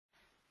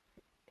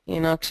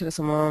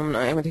येनाक्षरसमां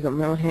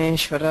नायमधिगम्य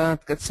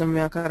महेश्वरात्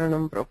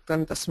तत्संव्याकरणं प्रोक्तं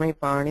तस्मै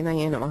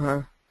पाणिनये नमः।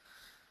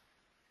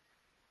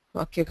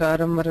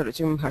 वाक्यकारं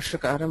वररुचिं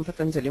भाष्यकारं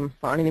पतञ्जलिं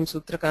पाणिनिं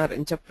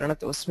सूत्रकारं च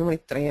प्रणतोऽस्मि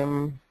मुनित्रयम्।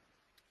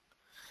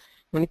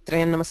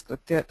 मुनित्रयं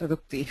नमस्कृत्य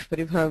तदुक्तिः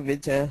परिभाव्य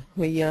च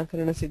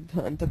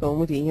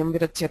वैयाकरणसिद्धान्तकौमुदीयं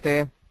विरच्यते।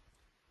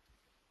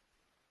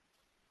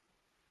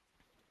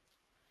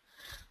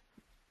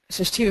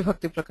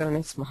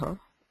 षष्ठीविभक्तिप्रकरणे स्मः।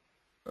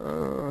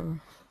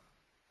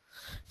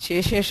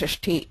 शेषे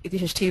षष्ठी इति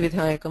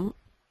षष्ठीविधायकं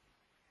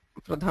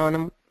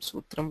प्रधानं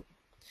सूत्रं।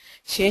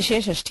 शेषे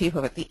षष्ठी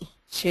भवति।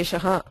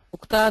 शेषः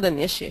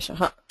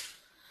उक्तादन्यशेषः।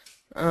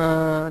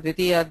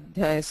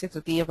 द्वितीयाध्यायस्य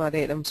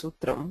तृतीयपादे इदं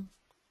सूत्रं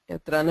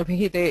यत्र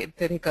अनभिहिते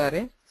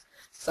इत्यधिकारे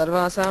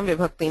सर्वासां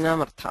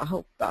विभक्तीनाम् अर्थाः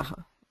उक्ताः।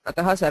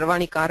 अतः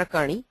सर्वाणि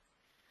कारकाणि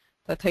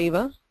तथैव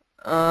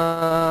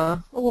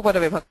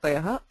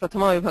उपपदविभक्तयः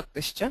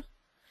प्रथमाविभक्तिश्च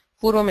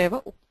पूर्वमेव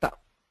उक्ता।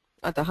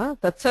 अतः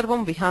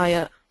तत्सर्वं विहाय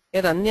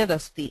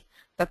यदन्यदस्ति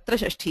तत्र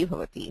षष्ठी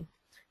भवति।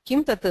 किं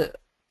तत्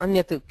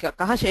अन्यत्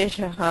कः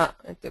शेषः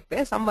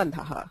इत्युक्ते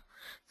सम्बन्धः।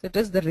 So it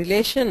is the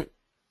relation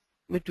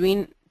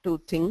between two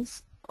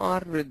things or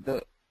with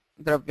the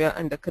dravya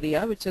and the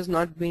kriya which has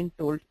not been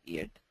told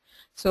yet.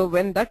 So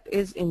when that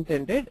is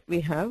intended we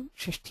have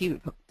Shashthi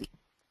vibhakti.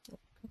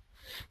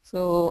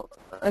 So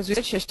as we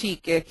said षष्ठी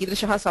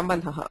कीदृशः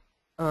सम्बन्धः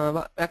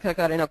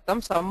व्याख्याकारेण उक्तं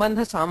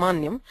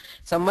सम्बन्धसामान्यं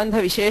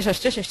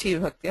सम्बन्धविशेषश्च षष्ठी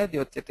विभक्त्या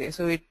द्योत्यते.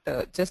 So it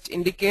just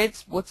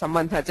indicates both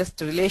sambandha, just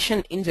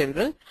relation in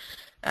general,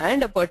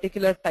 and a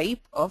particular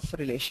type of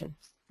relation.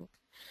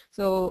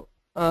 So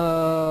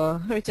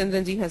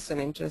Ravichandranji has an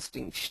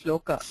interesting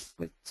shloka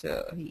which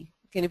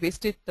can you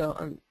paste it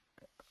in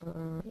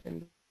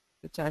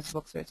the chat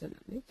box,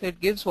 Ravichandranji? So it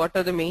gives what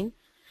are the main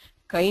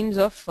kinds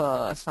of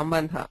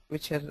sambandha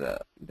which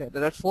are there.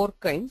 There are 4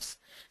 kinds.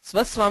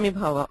 Swaswami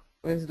bhava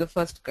is the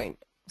first kind.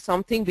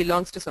 Something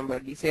belongs to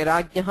somebody. Say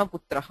Rajnyaha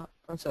putraha.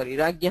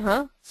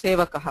 Rajnyaha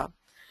sevakaha.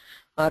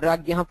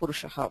 Rajnyaha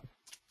purushaha.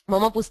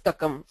 Mama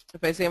pustakam.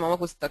 If I say Mama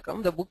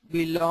pustakam, the book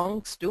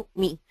belongs to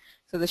me.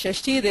 So the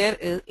Shashti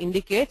there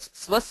indicates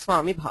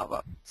Swaswami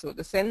bhava. So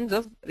the sense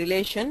of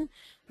relation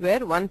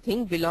where one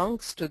thing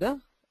belongs to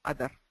the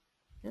other.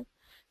 Yeah?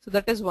 So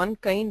that is one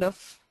kind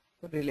of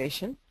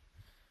relation.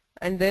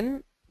 And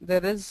then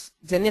there is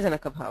Janya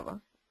Janaka bhava.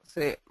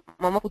 Say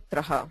Mama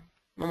putraha.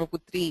 Mama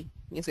putri,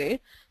 you say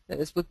there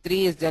is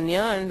putri is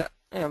Janya and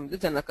I am the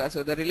Janaka.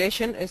 So the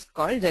relation is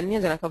called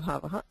Janya Janaka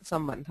bhavaha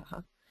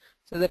sambandhaha.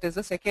 So that is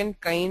the second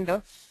kind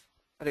of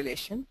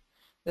relation.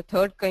 The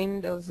third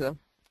kind is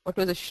what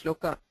was the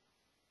shloka?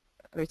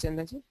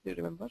 Ravichandranji, do you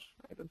remember?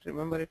 I don't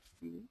remember it.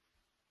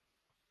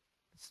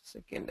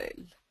 Second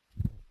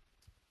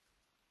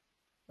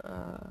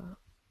I'll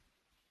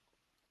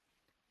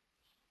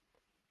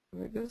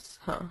because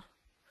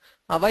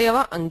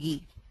avayava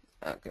angi.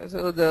 Okay,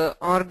 so the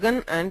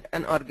organ and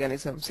an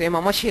organism. Say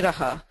Mama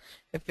Shiraha.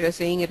 If you are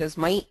saying it is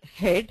my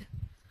head,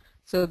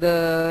 so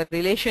the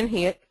relation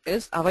here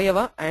is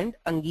avayava and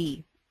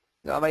angi.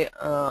 The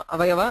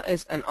avayava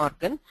is an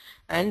organ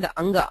and the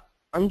anga.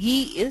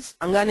 Angi is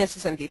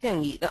anganyasya santiti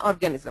angi, the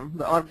organism.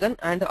 The organ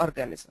and the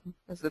organism.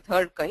 That's the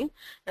third kind.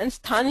 And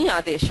sthani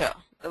adesha,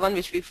 the one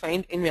which we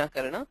find in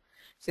Vyakarana.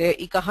 Say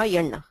ikaha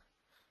yanna.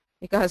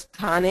 Ikaha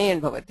sthane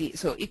and bhavati.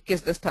 So ik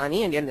is the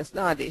sthani and yan is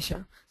the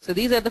adesha. So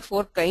these are the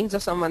 4 kinds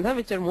of sambandha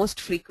which are most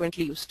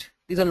frequently used.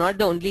 These are not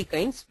the only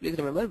kinds, please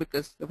remember,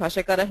 because the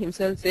Bhashyakara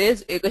himself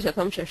says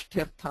ekashatam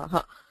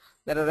shashthirthaha.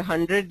 There are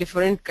 100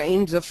 different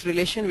kinds of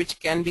relation which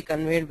can be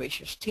conveyed by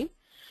Shashti.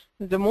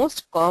 The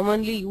most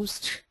commonly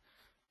used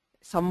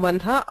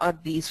sambandha are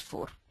these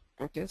 4.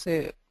 Okay,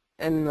 so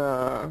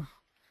an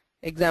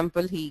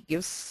example he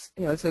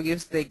also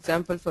gives the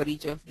example for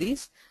each of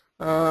these.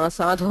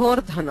 Sadhor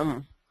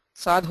dhanam.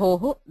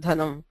 Sadhohu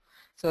dhanam.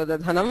 So the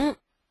dhanam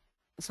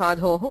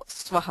sadhohu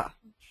swaha.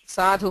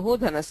 Sadhuhu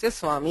dhanasya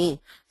swami.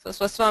 So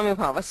swaswami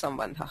bhava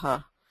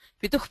sambandhaha.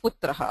 Pituh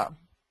putraha.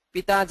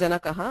 Pita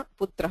janakaha.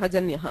 Putraha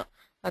janyaha.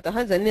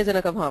 Ataha janya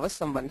janaka bhava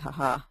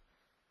sambandhaha.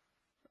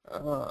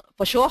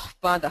 Pashoh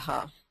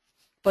padaha.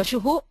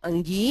 Pashuhu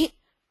angi.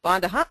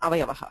 Padaha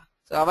avayavaha.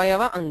 So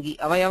avayava angi.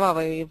 Avayava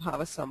avayavi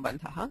bhava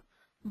sambandhaha.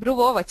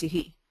 Bruvo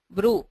vachihi.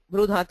 Bru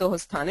dhatoh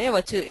sthane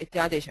vach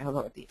ityadeshah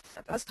bhavati.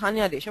 Atah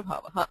sthanyadesha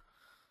bhavaha.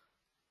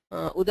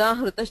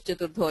 Udahritas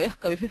chaturdhoyah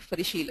kavibhih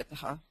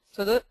parishilataha.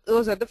 So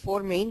those are the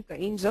 4 main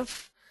kinds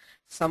of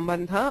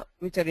sambandha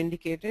which are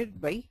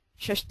indicated by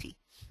Shashti.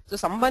 So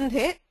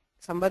sambandhe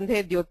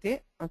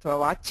dyote athva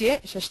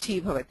vachye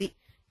Shashti bhavati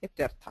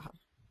ityarthaha.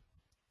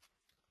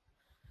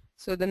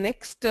 So the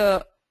next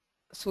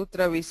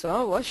sutra we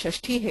saw was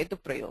Shashti hetu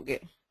prayoge.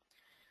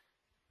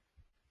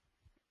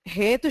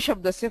 हेतु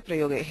शब्दस्य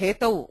प्रयोगे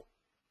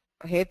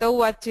हेतौ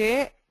वाच्ये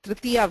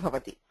तृतीया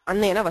भवति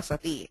अन्नेन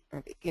वसति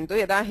किन्तु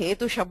यदा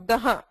हेतु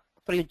शब्दः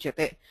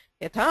प्रयुज्यते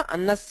यथा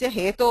अन्नस्य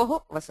हेतोः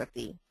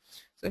वसति.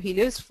 So he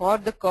lives for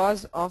the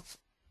cause of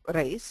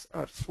rice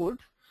or food.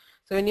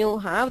 So when you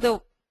have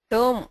the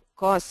term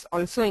cause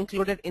also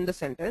included in the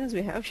sentence,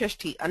 we have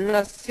Shashti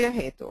annasya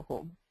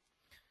hetoho.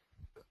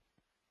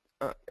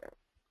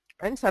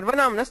 and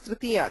sarvanamnas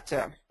tritiya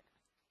cha.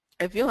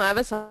 If you have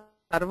a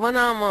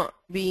sarvanama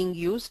being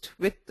used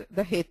with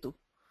the hetu,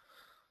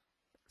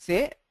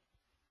 say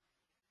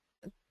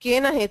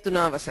kena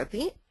hetuna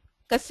vasati,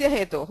 kasya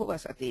hetoh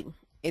vasati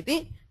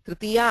iti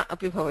tritiya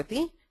api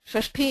bhavati,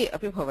 षष्ठी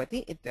अपि भवति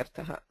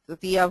इत्यर्थः.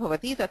 तृतीया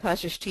भवति तथा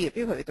षष्ठी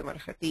अपि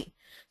भवितुमर्हति.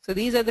 So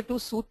these are the two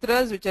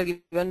sutras which are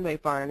given by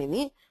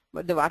Panini,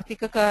 but the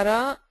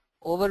Vartikakara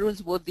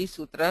overrules both these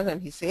sutras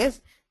and he says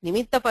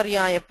nimitta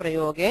paryaya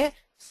prayoge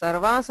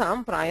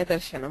sarvasam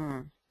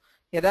prayadarshanam.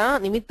 यदा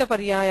निमित्त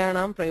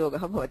पर्यायाणां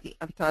प्रयोगः भवति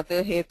अर्थात्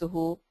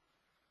हेतुः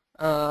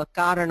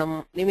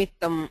कारणं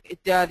निमित्तम्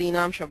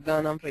इत्यादीनां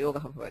शब्दानां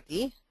प्रयोगः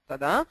भवति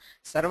तदा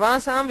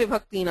सर्वासां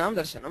विभक्तीनां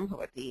दर्शनं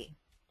भवति.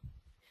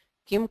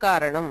 किं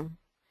कारणं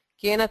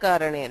केन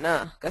कारणेन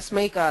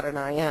कस्मै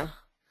कारणाय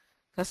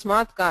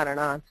कस्मात्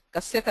कारणात्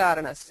कस्य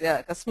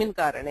कारणस्य कस्मिन्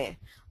कारणे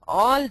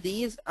all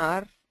these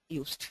are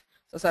used.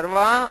 So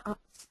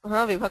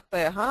सर्वाः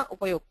विभक्तयः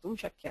उपयोक्तुं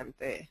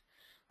शक्यन्ते.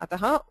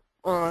 अतः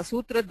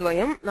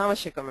सूत्रद्वयं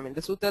नावश्यकम्. I mean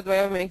the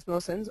सूत्रद्वयं makes no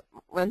sense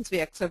once we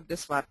accept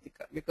this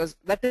Vartika because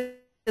that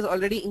is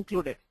already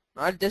included,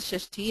 not just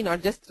Shashti,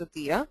 not just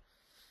Tritiya.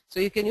 So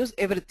you can use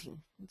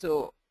everything.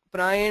 So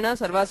प्रायेण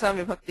सर्वासां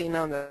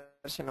विभक्तीनां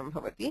दर्शनं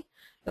भवति.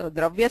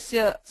 द्रव्यस्य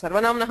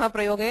सर्वनाम्नः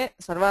प्रयोगे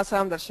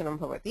सर्वासां दर्शनं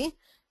भवति.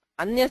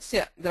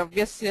 अन्यस्य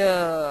द्रव्यस्य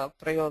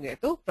प्रयोगे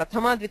तु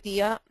प्रथमा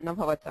द्वितीया न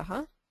भवतः.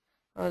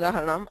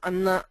 उदाहरणम्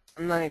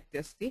अन्न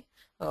इत्यस्ति.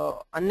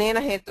 अन्नेन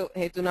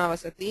हेतुना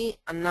वसति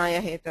अन्नाय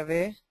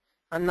हेतवे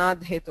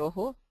अन्नाद्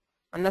हेतोः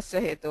अन्नस्य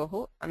हेतोः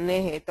अन्ने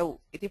हेतौ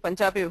इति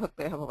पञ्चापि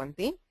विभक्तयः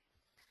भवन्ति.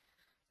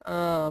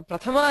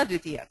 प्रथमा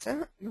द्वितीया च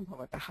न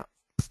भवतः.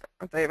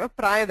 अतएव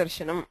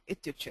प्रायदर्शनम्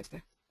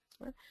इत्युच्यते.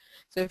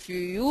 So if you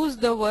use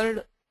the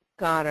word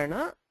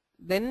karana,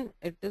 then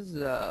it is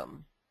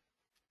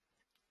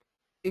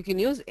you can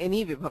use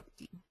any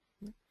vibhakti.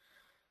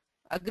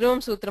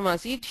 Agrivam sutram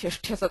asit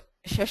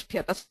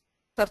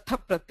षष्ठ्यतसर्थ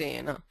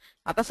प्रत्ययेन.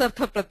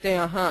 अतसर्थ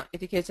प्रत्ययः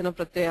इति केचन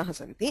प्रत्ययाः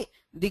सन्ति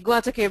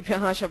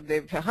दिग्वाचकेभ्यः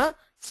शब्देभ्यः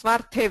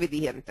स्वार्थे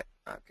विधीयन्ते.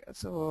 Okay,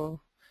 so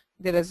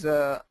there is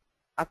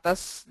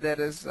atas,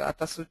 there is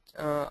atasu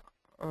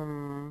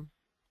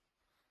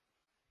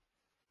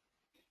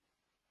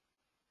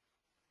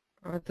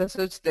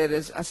there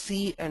is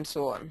asi and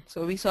so on.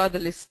 So we saw the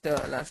list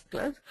last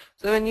class.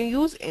 So when you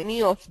use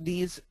any of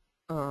these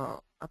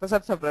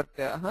atasartha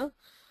pratyayah,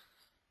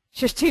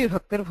 shashti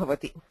vibhaktir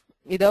bhavati.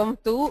 Idam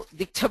tu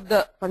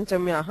dikshabda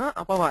panchamyaha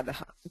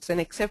apavadaha. It's an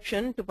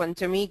exception to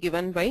panchami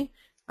given by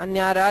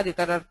anyarad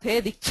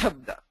itararthe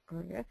dikshabda.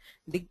 Okay.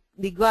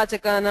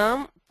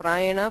 Digvachakanam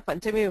prayena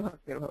panchami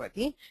vibhaktir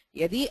bhavati.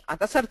 Yadi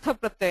atasartha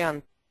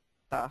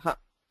pratyayantaha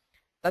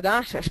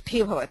tada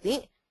shashti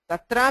bhavati.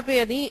 तत्रापि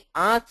यदि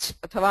आच्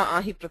अथवा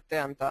आहि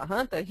प्रत्ययान्ताः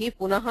तर्हि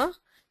पुनः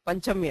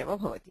पञ्चम्येव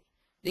भवति.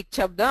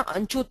 दिक्शब्द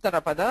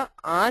अंचूत्तरपद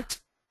आच्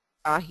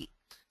आहि.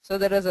 So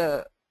there is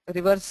a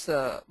reverse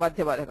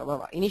बाध्यबाधक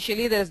भव.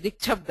 Initially there is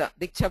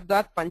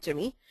दिक्शब्दात्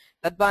पञ्चमी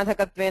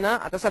तद्बाधकत्वेन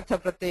अतसर्थ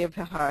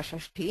प्रत्ययेभ्यः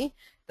षष्ठी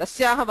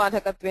तस्याः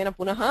बाधकत्वेन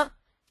पुनः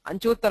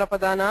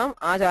अंचूत्तरपदानाम्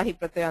आजाहि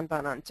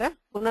प्रत्ययान्तानां च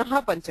पुनः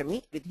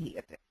पञ्चमी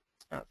विधीयते.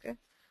 Okay,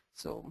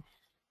 so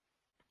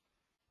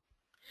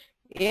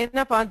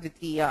enapa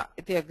dvitiya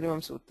iti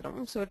agrimam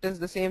sutram. So it is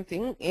the same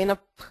thing. Enap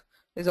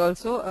is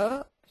also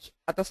a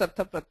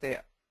atasartha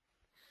pratyaya.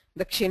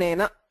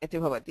 Dakshinena iti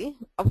bhavati.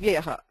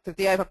 Avyayah.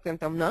 Tritiya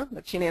bhaktantam na.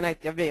 Dakshinena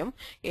iti avyayam.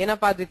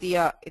 Enapa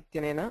dvitiya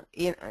ityanena.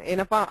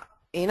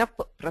 Enap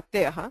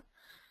pratyayah.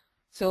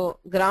 So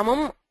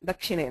gramam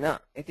dakshinena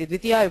iti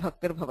dvitiya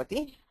vibhaktir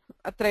bhavati.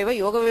 Atraiva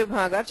yoga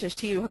vibhagat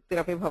shashti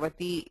vibhaktirapi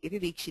bhavati iti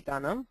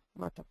dikshitanam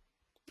matam.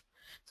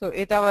 So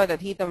etavad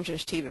adhitam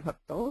shashti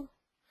vibhaktau.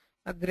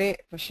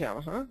 अग्रे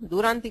पश्यामः.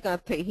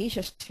 दूरान्तिकार्थैः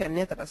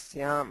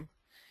षष्ठ्यन्यतरस्याम्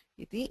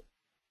इति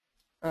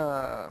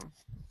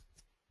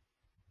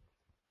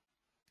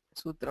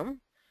सूत्रं.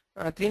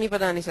 त्रीणि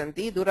पदानि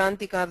सन्ति.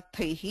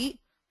 दूरान्तिकार्थैः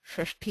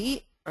षष्ठी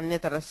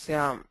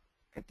अन्यतरस्याम्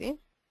इति.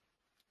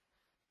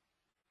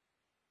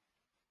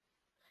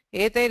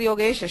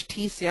 एतैर्योगे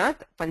षष्ठी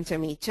स्यात्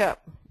पञ्चमी च.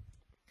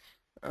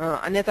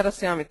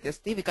 अन्यतरस्याम्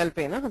इत्यस्ति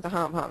विकल्पेन अतः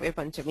अभावे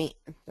पञ्चमी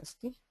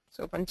अस्ति.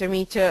 सो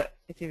पञ्चमी च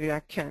इति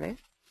व्याख्याने.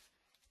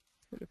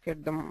 Look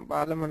at the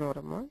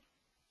Balamanorama.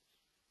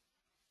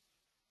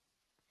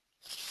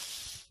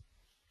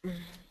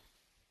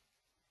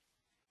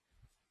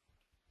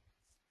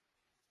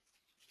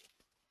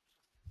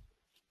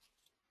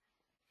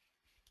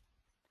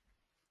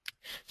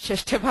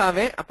 षष्ठ्य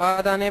भावे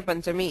अपादाने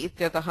पंचमी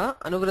इत्यतः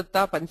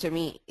अनुवृत्ता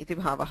पंचमी इति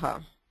भावः.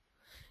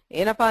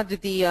 एनपा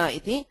द्वितीया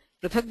इति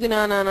पृथक्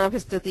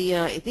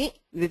दिनानाभिस्तृतीया इति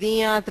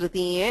द्वितीया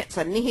तृतीये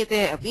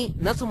सन्निहिते अपि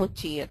न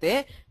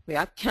समुच्चीयते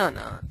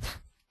व्याख्यानात्.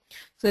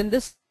 So in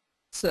this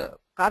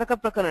Karaka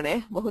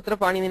Prakarane बहुत्र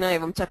पाणिनिना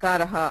एवं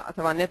चकारः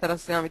अथवा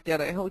अन्यतरस्याम्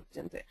इत्यादयः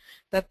उच्यन्ते.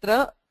 तत्र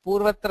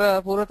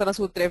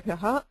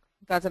पूर्वतनसूत्रेभ्यः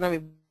काचन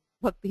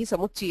विभक्तिः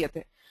समुच्चीयते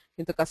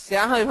किन्तु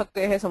कस्याः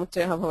विभक्तेः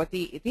समुच्चयः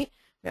भवति इति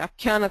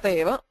व्याख्यानत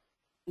एव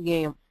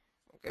ज्ञेयम्.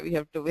 Okay,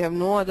 we have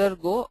no other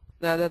go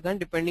rather than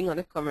depending on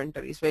the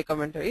commentaries. By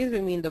commentaries, we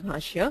mean the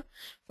bhashya.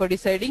 For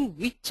deciding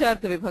which are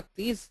the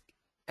vibhaktis,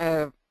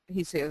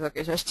 he says,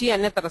 okay, shashti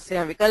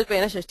anyatarasya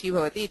vikalpena shashti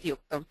bhavati iti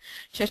uktam.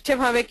 Shashtya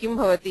bhave kim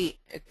bhavati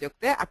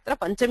ityukte atra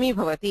panchami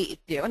bhavati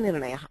ityeva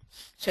nirnayah.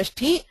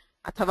 Shashti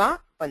athava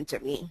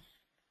panchami.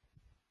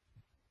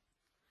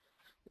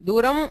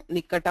 Duram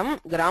nikatam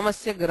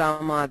gramasya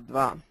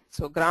gramadva.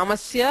 So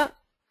gramasya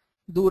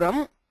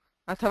duram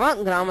athava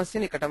gramasya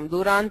nikatam.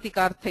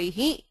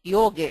 Durantikarthaihi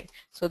yoge.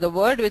 So the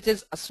word which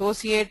is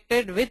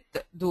associated with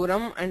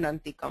duram and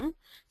antikam,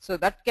 so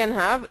that can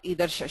have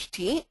either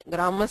shashti,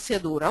 gramasya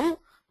duram,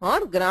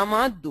 or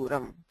gramad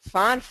duram,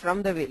 far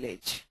from the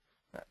village.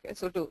 Okay,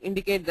 so to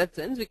indicate that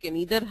sense, we can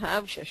either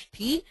have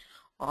shashti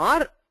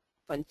or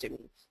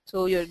panchami.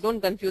 So you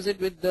don't confuse it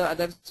with the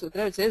other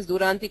sutra which says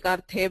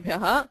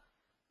durantikarthebhyaha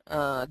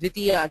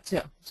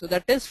dvitiyacha. So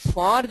that is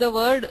for the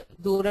word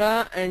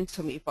dura and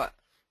samipa.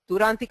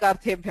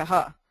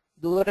 Durantikarthebhyaha,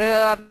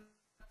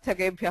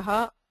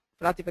 durarthakebhyaha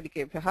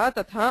pratipadikebhyaha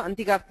tatha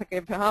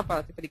antikarthakebhyaha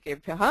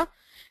pratipadikebhyaha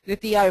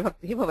dvitiya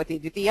vibhakti bhavati.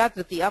 Dvitiya,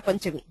 tritiya,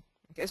 panchami.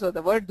 Okay, so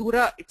the word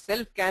dura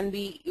itself can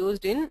be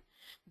used in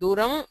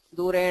duram,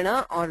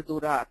 durena, or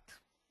durat.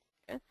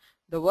 Okay.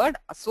 The word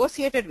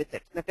associated with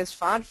it, that is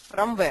far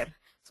from where.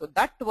 So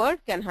that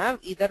word can have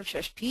either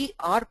shashti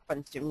or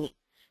panchami.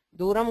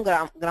 Duram,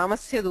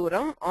 gramasya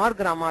duram or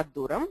gramad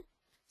duram.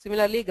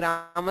 Similarly,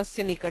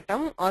 gramasya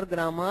nikatam or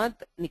gramad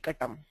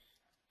nikatam.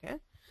 Okay.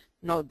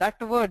 Now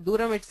that word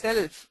duram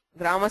itself,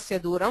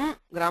 gramasya duram,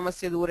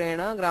 gramasya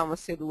durena,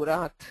 gramasya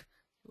durat.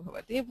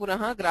 Bhavati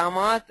punaha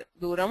gramat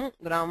duram,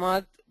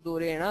 gramat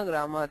durena,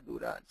 gramat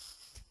durat.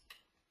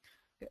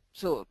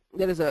 So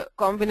there is a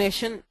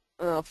combination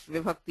of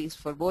vibhaktis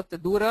for both the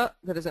dura.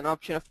 There is an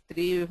option of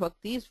 3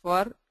 vibhaktis.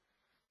 For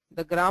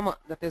the grama,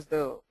 that is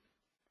the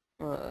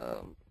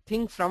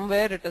thing from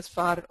where it is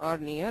far or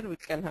near, we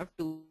can have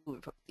 2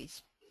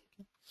 vibhaktis.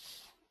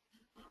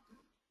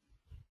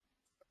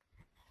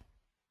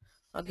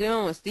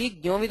 अग्रिमम् अस्ति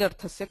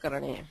ज्ञोविदर्थस्य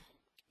करणे.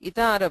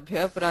 इतः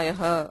आरभ्य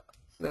प्रायः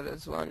there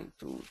is 1,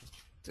 2,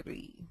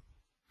 3,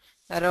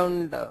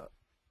 around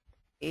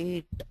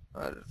 8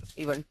 or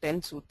even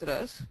 10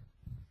 sutras.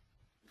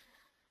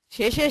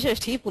 Sheshe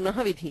shashti punah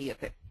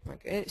vidhiyate.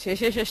 Okay,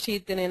 sheshe shashti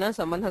ityanena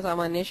sambandha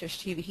samanya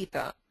shashti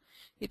vihita.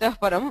 Itah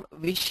param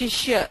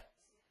vishishya.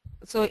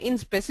 So in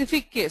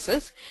specific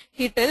cases,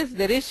 he tells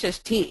there is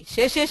shashti,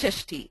 sheshe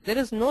shashti. There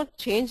is no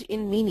change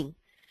in meaning.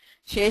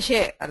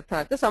 Sheshe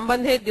arthat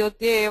sambandhe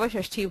dyote eva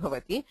shashti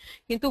bhavati,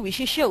 kintu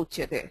vishishya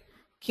uchyate.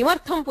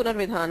 किमर्थं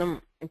पुनर्विधानम्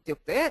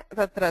इत्युक्ते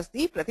तत्र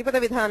अस्ति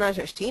प्रतिपदविधाना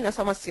षष्ठी न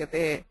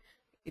समस्यते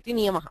इति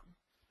नियमः.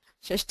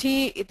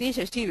 षष्ठी इति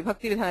षष्ठी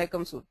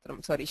विभक्तिविधायकं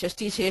सूत्रं, sorry,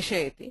 षष्ठी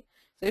शेषे इति.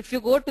 So if you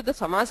go to the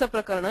samasa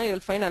prakarana, you will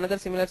find another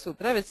similar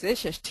sutra which says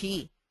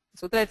Shashthi.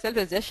 Sutra itself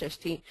is just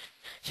Shashthi.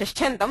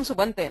 षष्ठ्यन्तं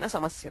सुबन्तेन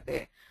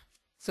समस्यते.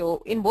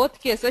 So in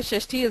both cases,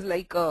 Shashthi is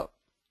like a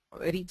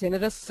very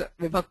generous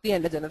vibhakti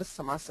and a generous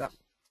samasa.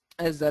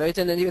 As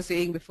Ravichandranji was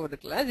saying before the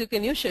class, you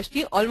can use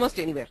Shashthi almost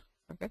anywhere.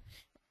 Okay.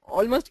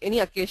 Almost any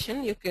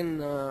occasion you can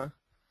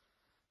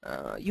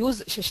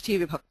use shashti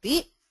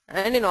vibhakti,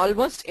 and in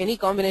almost any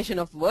combination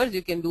of words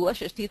you can do a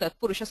shashti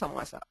tatpurusha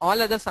samasa.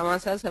 All other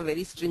samasas have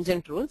very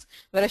stringent rules,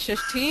 whereas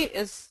shashti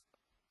is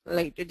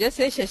like to just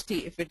say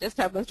shashti. If it just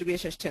happens to be a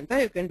shashthyanta,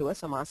 you can do a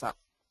samasa.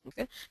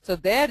 Okay, so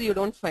there you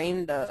don't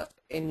find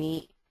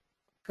any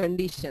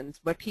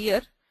conditions, but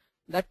here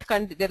that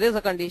there is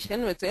a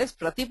condition which says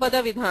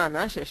pratipada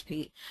vidhana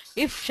shashti.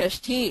 If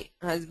shashti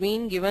has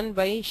been given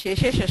by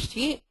sheshe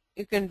shashti,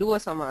 you can do a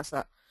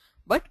samasa.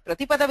 But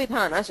pratipada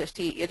vidhana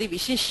shashti, yadi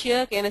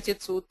vishishya kenachit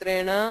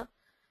sutrena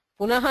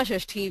punaha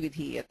shashti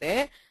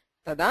vidhiyate,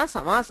 tada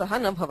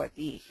samasaha na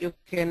bhavati. You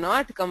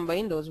cannot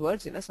combine those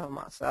words in a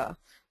samasa.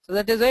 So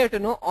that is why you have to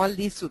know all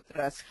these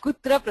sutras.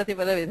 Kutra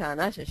pratipada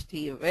vidhana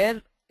shashti.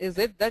 Where is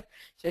it that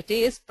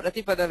shashti is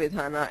pratipada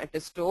vidhana? It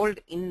is told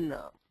in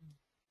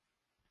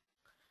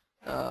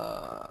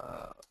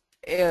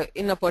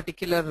a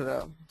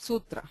particular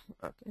sutra.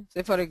 Okay.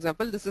 Say for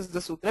example, this is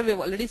the sutra. We have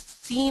already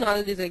seen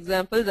all these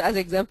examples as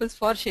examples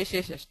for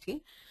Sheshe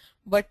Shashti,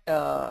 but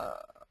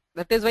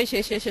that is why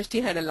Sheshe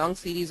Shashti had a long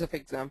series of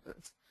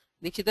examples.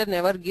 Dikshita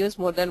never gives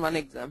more than 1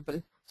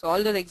 example. So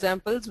all the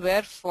examples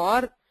were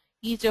for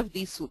each of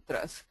these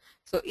sutras.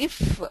 So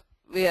if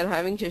we are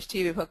having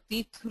Shashti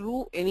Vibhakti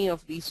through any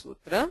of these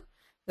sutra,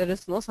 there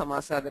is no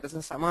samasa, there is a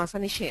samasa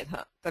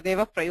nishedha.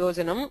 Tadeva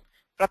prayojanam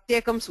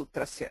pratyekam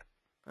sutrasya.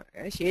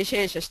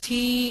 Sheshe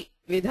shashti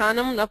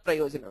vidhanam na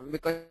prayojanam,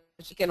 because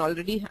she can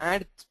already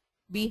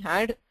be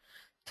had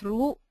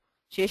through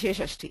sheshe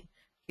shashti.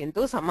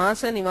 Kintu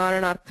samasa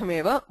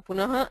nivaranarthameva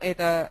punaha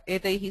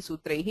etaihi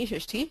sutraihi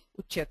shashti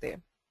uchyate.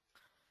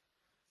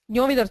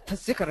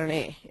 Jnovidarthasya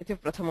karane iti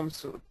prathamam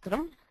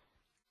sutram.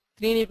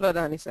 Trini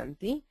padani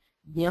santi.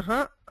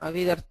 Jnaha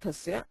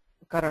avidarthasya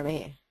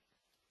karane.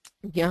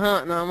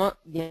 Jnaha nama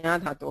jna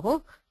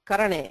dhatoh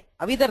karane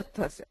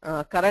avidarthasya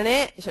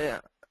karane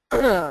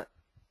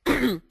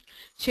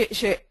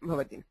शेषे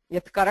भवति.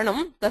 यत्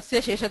कारणं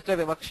तस्य शेषत्व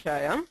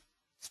विवक्षायां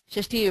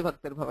षष्ठी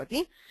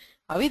विभक्तिर्भवति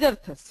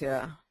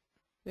अविदर्थस्य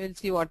we'll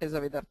see what is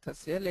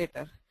अविदर्थस्य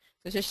later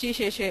so षष्ठी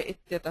शेषे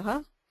इत्यतः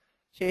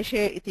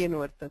शेषे इति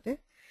अनुवर्तते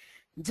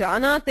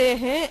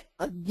जानातेः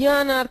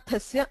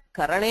अज्ञानार्थस्य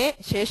करणे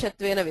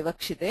शेषत्वेन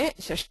विवक्षिते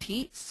षष्ठी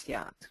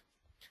स्यात्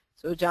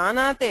so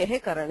जानातेः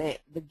करणे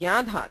the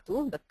ज्ञा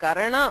धातु the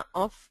karana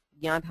of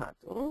ज्ञा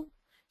धातु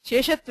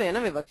शेषत्वेन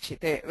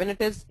विवक्षिते when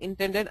it is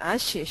intended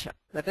as shesha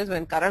that is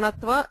when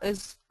karanatva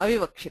is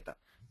avivakshita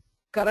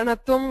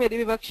करणत्वं यदि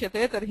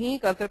विवक्ष्यते तर्हि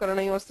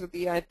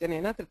कर्तृकरणयोस्तृतीया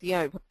इत्यनेन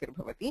तृतीया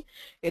विभक्तिर्भवति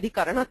यदि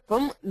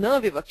करणत्वं न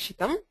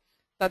विवक्षितं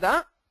तदा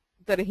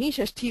तर्हि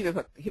षष्ठी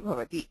विभक्तिः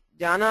भवति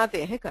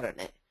जानातेः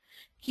करणे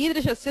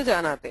कीदृशस्य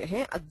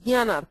जानातेः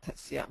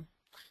अज्ञानार्थस्य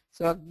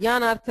so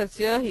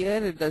अज्ञानार्थस्य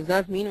here it does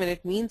not mean when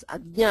it means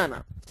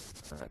ajnana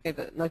okay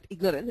not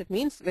ignorance it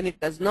means when it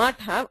does not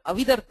have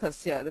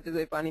avidarthasya that is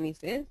why Panini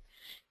says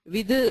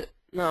vid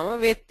nama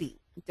vetti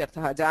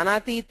इत्यर्थः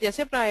जानाति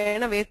इत्यस्य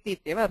प्रायेण वेत्ति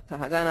इत्येव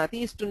अर्थः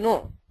जानाति is to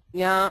know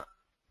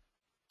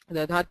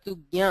ज्ञा धातु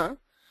ज्ञा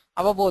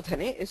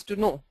अवबोधने is to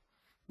know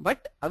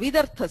but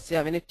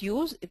avidarthasya when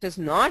it is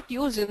not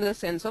used in the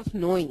sense of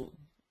knowing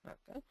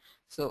okay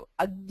so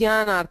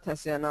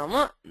ajnanarthasya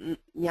nama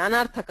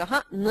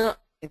jnanarthakah न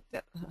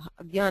इत्यर्थः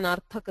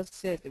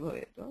अज्ञानार्थकस्य इति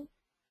भवेत्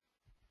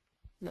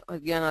न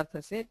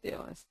अज्ञानार्थस्य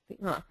इत्येव अस्ति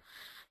हा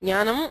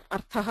ज्ञानम्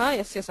अर्थः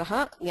यस्य सः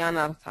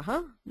ज्ञानार्थः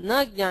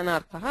न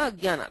ज्ञानार्थः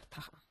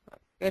अज्ञानार्थः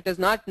it is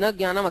not न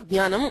ज्ञानम्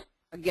अज्ञानम्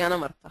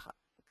अज्ञानम् अर्थः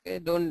okay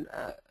don't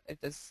it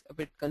is a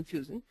bit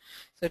confusing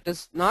so it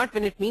is not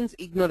when it means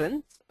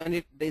ignorance and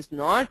it is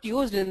not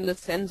used in the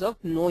sense of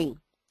knowing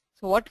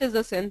so what is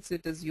the sense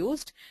it is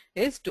used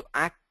is to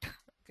act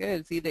okay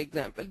we'll see the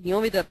example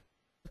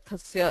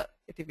ज्ञोविदर्थस्य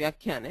इति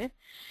व्याख्याने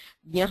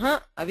ज्ञः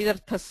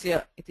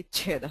अविदर्थस्य इति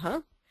छेदः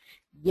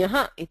ज्ञः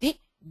इति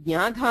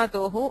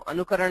ज्ञाधातोः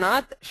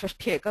अनुकरणात्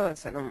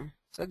षष्ठ्येकवचनं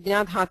so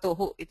ज्ञाधातोः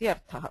इति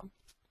अर्थः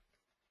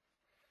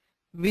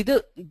with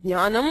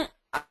ज्ञानम्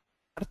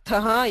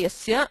अर्थः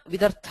यस्य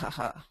विदर्थः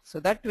so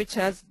that which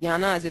has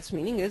jnana as its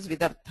meaning is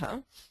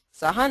vidartha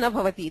सः न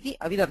भवति इति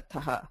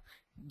अविदर्थः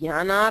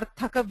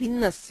ज्ञानार्थक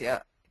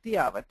भिन्नस्य इति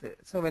यावत्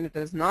so when it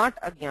is not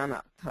a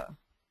ज्ञानार्थ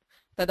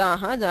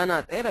तदाह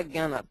जानाते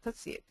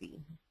अज्ञानार्थस्येति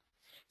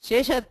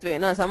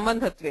शेषत्वेन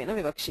सम्बन्धत्वेन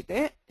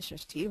विवक्षिते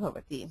षष्ठी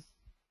भवति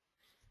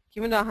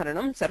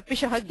किमुदाहरणं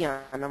सर्पिषः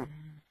ज्ञानम्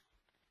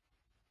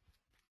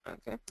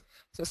okay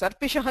so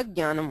सर्पिषः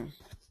ज्ञानम्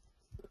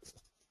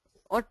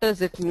what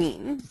does it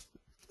mean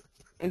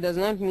it does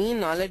not mean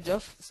knowledge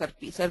of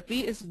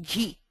sarpi is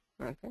ghee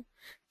okay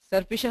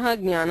सर्पिषः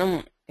ज्ञानम्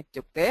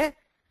इत्युक्ते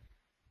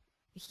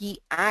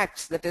he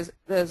acts that is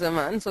there's a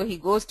man so he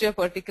goes to a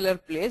particular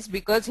place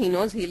because he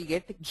knows he'll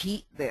get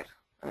ghee there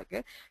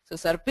okay so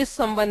sarpis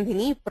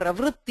sambandhini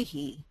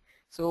pravrittihi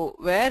so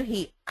where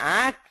he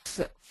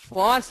acts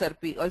for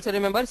sarpi also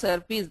remember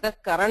sarpi is the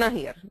karana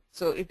here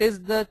so it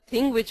is the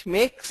thing which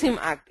makes him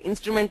act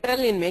instrumental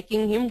in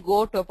making him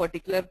go to a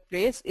particular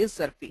place is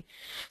sarpi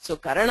so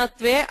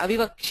karanatve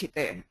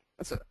avivakshite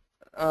so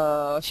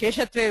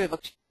sheshatve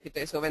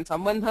vivakshite so when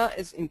sambandha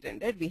is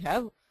intended we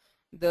have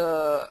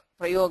the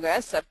prayoga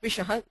as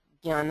sarpishah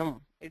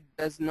jnanam it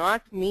does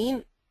not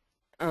mean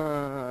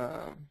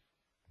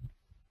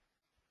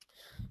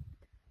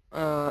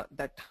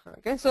that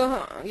okay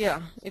so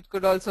yeah it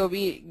could also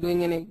be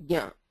doing an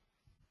yajna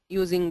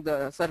using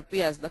the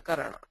sarpi as the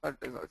karana but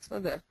is also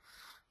there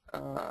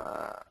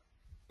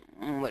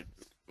but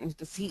you have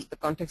to see the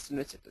context in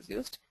which it is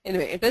used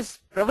anyway it is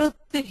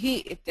pravrittihi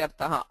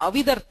ityartha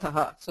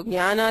avidartha so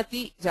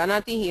jnanati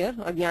janati here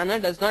or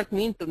jnana does not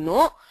mean to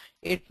know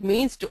it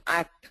means to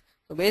act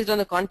so based on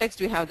the context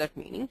we have that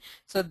meaning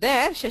so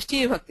there shashti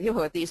vibhakti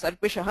bhavati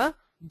sarpishah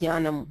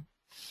jnanam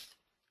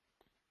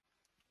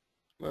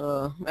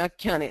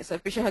व्याख्याने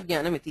सर्पिषः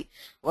ज्ञानमिति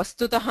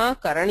वस्तुतः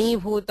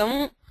करणीभूतं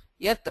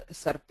यत्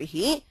सर्पिः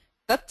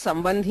तत्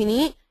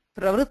सम्बन्धिनी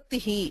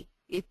प्रवृत्तिः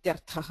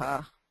इत्यर्थः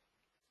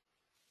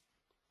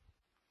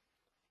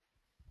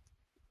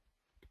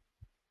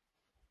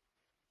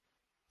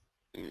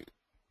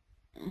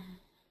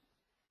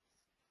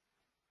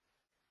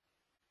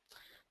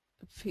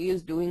he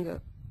is doing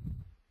a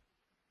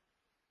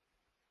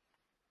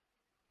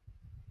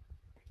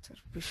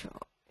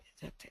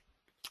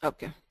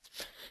okay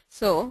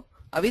so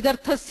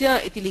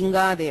avidarthasya iti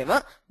lingadeva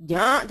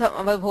jna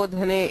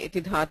avabodhane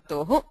iti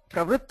dhatoh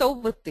pravrittau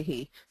vrittihi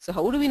so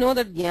how do we know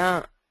that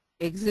jna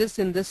exists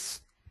in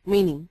this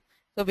meaning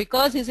so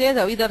because he says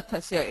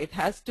avidarthasya it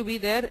has to be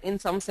there in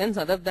some sense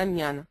other than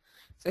jnana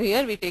so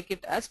here we take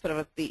it as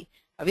pravritti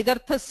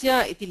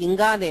avidarthasya iti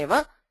lingadeva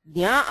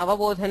jna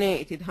avabodhane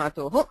iti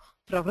dhatoh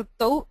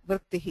pravrittau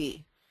vrittihi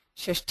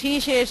shashti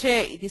sheshe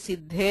iti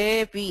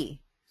siddhepi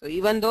so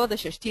even though the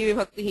shashti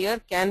vibhakti here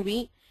can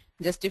be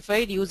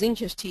justified using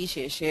shashti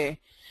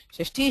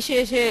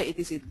sheshe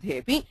iti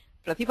siddhepi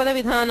pratipada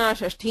vidhana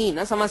shashti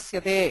na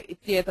samasyate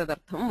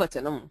ityetadartham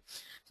vachanam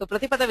so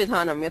pratipada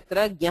vidhanam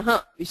yatra jnah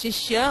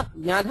vishishya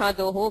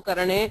jnadhatoh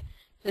karane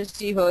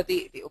shashti bhavati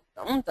iti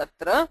uktam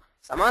tatra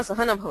samasah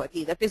na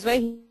bhavati that is why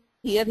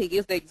here he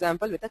gives the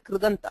example with a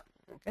krudanta.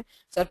 Okay,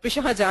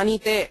 sarpishah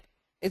janite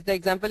is the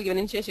example given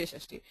in sheshe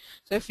shashti.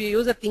 So if you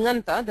use a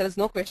tinganta, there is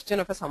no question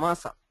of a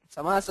samasa.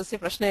 Samasasya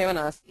prashna eva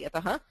nasti.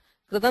 Yatah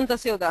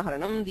कृदन्तस्य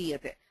उदाहरणं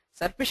दीयते.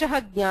 सर्पिषः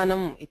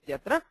ज्ञानम्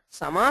इत्यत्र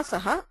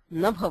समासः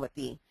न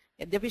भवति.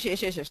 यद्यपि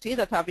शेषे षष्ठी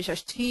तथापि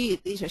षष्ठी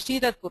इति षष्ठी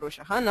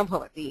तत्पुरुषः न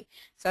भवति.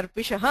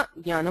 सर्पिषः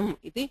ज्ञानम्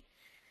इति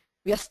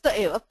व्यस्त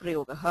एव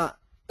प्रयोगः.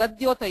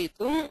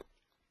 तद्योतयितुं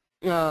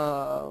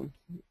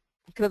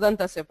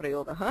कृदन्तस्य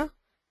प्रयोगः.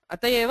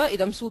 अत एव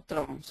इदं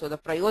सूत्रं. So the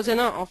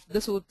prayojana of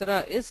the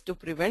sutra is to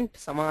prevent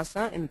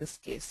samasa in this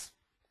case.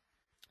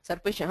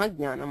 सर्पिषः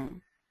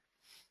ज्ञानम्.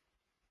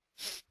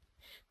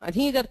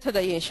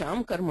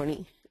 अधिगर्थदयेषां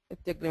कर्मणि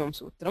इत्यग्रिमं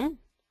सूत्रम्.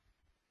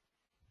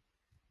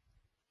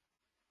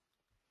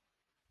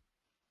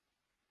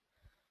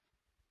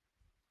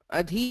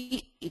 अधि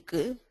इक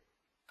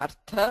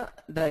अर्थ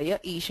दय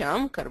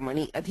ईशां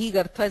कर्मणि.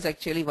 अधिगर्थ is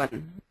actually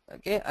one.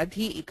 Okay,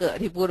 अधि इक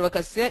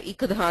अधिपूर्वकस्य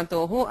इक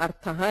धातोः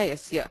अर्थः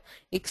यस्य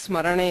इक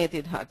स्मरणे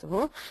इति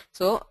धातुः.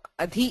 So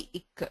अधि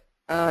इक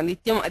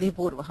नित्यम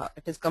अधिपूर्वः.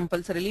 It is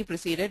compulsorily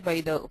preceded by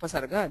the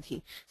upasarga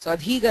adhi. So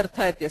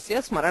adhigartha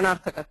ityasya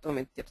smaranaarthakatvam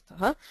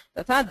ityarthah.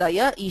 तथा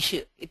दया ईश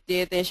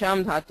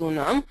इत्येतेषां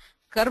धातूनां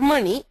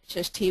कर्मणि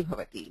षष्ठी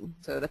भवति.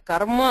 So the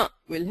karma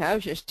will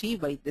have Shashthi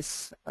by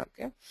this.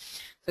 Okay.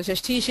 So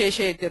षष्ठी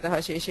शेषे इत्यतः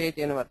शेषे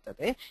इत्येन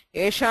वर्तते.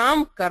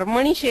 येषां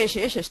कर्मणि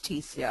शेषे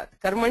षष्ठी स्यात्.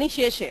 कर्मणि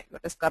शेषे.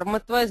 That is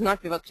karmatva is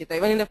not vivakshita.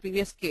 Even in the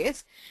previous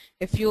case,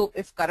 if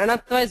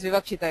karanatva is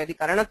vivakshita, यदि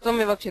karanatvam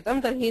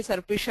vivakshitam तर्हि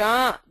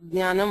सर्पिषा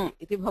ज्ञानम्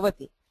इति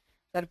भवति.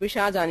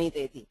 सर्पिषा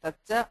जानीते इति.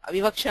 तच्च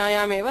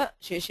अविवक्षायामेव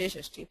शेषे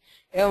षष्ठी.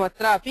 एवम्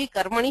अत्रापि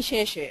कर्मणि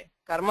शेषे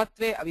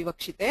कर्मत्वे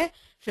अविवक्षिते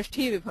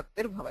षष्ठी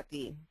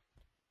विभक्तिर्भवति.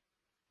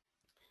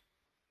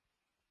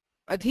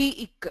 अधि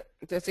इक्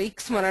इत्यस्य इक्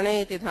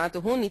स्मरणे इति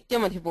धातुः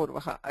नित्यम्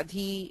अधिपूर्वः.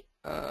 अधि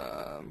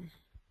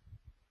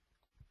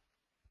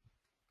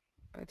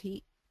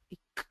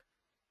इक्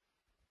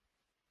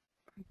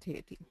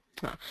इति.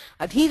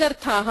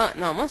 अधिगर्थाः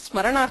नाम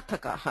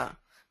स्मरणार्थकाः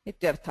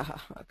इत्यर्थः.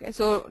 Okay,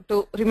 so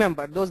to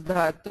remember those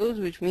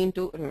dhatus which mean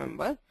to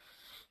remember.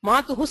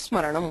 मातुः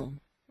स्मरणम्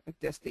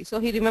इत्यस्ति. So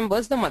he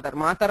remembers the mother.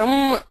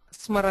 मातरं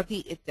स्मरति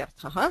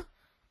इत्यर्थः.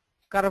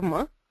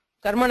 कर्म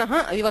कर्मणः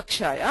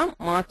अविवक्षायां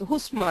मातुः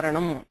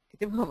स्मरणम्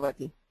इति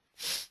भवति.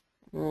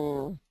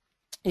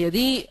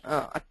 यदि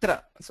अत्र,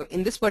 so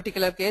in this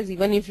particular case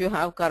even if you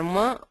have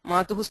karma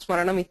मातुः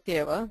स्मरणम्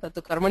इत्येव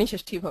तत्तु कर्मणि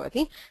षष्ठी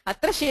भवति.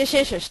 अत्र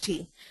शेषे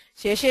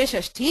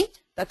षष्ठी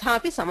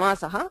तथापि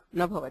समासः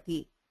न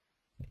भवति.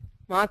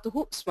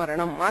 मातुः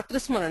स्मरणम्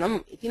मातृस्मरणम्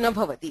इति न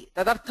भवति.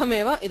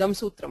 तदर्थमेव इदं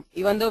सूत्रम्.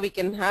 Even though we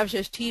can have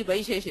Shashthi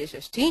by शेषे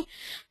षष्ठी,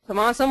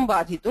 समासं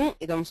बाधितुम्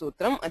इदं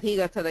सूत्रम्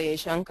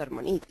अधिगर्थदयेषां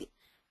कर्मणि इति.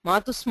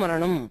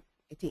 मातुस्मरणम्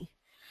इति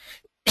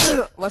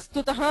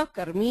वस्तुतः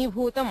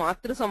कर्मीभूत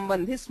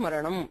मातृसंबंधि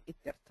स्मरणम्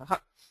इत्यर्थः.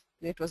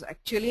 It was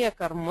actually a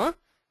karma.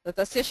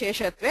 तस्य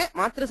शेषत्वे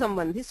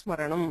मातृसंबंधि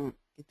स्मरणम्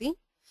इति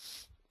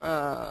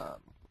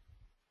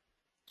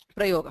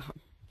प्रयोगः.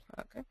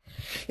 Okay.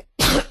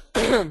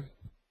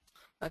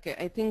 Okay,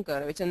 I think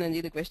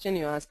Ravichandanji, the question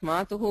you asked,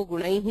 Matuhu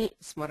Gunaihi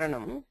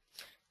Smaranam,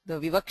 the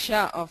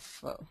Vivaksha of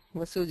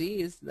Vasuji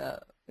is the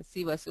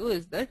Vasu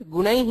is that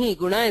Gunaihi,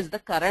 Guna is the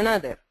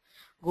Karana there.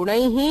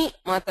 Gunaihi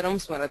Mataram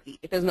Smarati.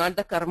 It is not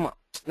the karma.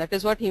 That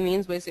is what he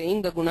means by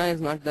saying the Guna is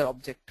not the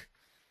object.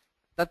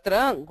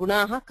 Tatra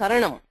Gunaha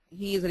Karanam.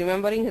 He is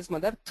remembering his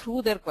mother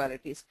through their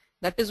qualities.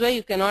 That is why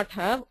you cannot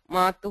have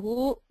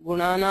Matuhu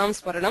Gunanam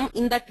Smaranam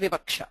in that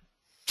Vivaksha.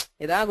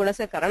 यदा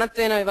गुणस्य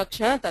करणत्वेन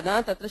विवक्षा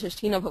तदा तत्र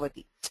षष्ठी न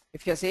भवति.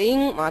 If you are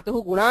saying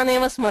मातुः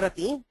गुणानेव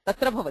स्मरति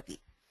तत्र भवति.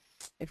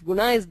 If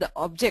guna is the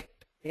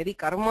object, यदि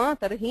कर्म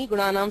तर्हि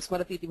गुणानां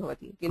स्मरति इति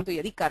भवति. किन्तु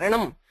यदि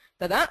करणं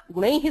तदा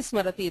गुणैः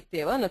स्मरति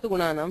इत्येव न तु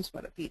गुणानां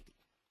स्मरति इति.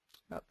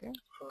 Okay.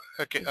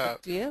 Okay.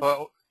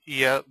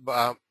 Yeah.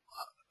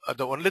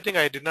 The only thing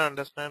I did not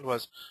understand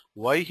was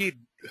why he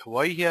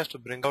has to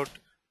bring out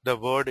the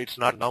word. It's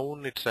not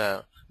noun. It's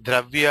a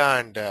dravya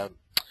and.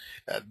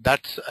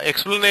 That's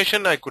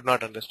explanation I could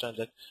not understand.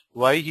 That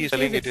why he is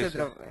telling it is.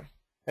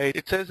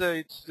 It says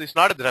it's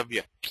not a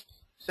dravya. It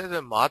says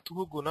a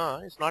mathu guna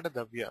is not a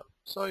dravya.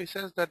 So he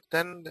says that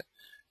then.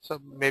 So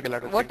maybe a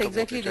lot of. What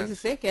exactly does he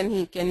say? Can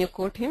you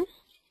quote him?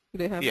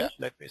 Do you have it?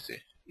 Let me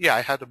see. Yeah,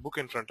 I have the book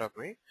in front of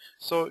me.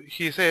 So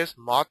he says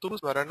mathu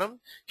smaranam.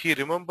 He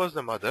remembers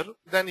the mother.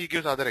 Then he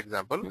gives other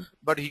example,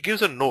 but he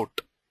gives a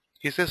note.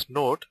 He says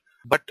note,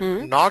 but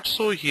not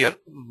so here.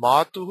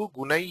 Mathu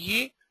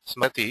gunaihi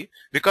smrati,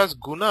 because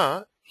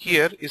guna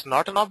here is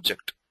not an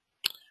object.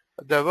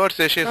 The word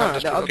seshe is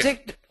understood.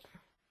 The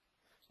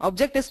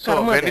object is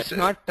karma, not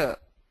matter.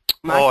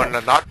 Oh, no,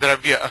 not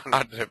dravya,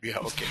 not dravya.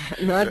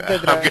 Okay. Not the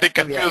dravya. I'm getting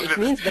confused. It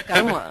means the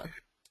karma.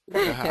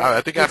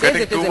 I think I'm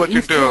getting too much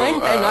into.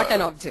 And not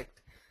an object.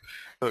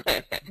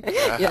 Okay.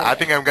 I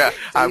think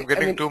I'm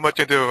getting too much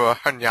into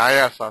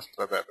Nyaya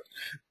Shastra there.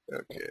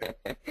 Okay.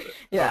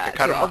 Yeah, Okay,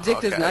 karma. so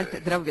object is Okay. not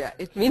dravya.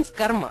 It means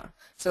karma.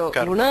 So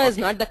Karma, guna is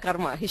okay. not the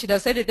karma. He should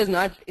have said it is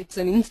not. It's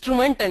an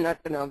instrument and not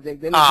an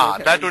object. Then it Ah,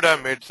 makes that sense. would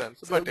have made sense.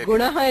 So But anyway.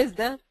 gunaha is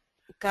the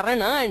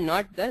karana and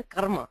not the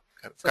karma.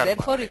 So Karma,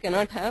 therefore you right.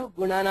 cannot have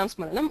gunanam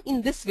smaranam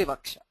in this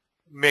vivaksha.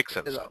 Makes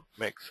sense. all.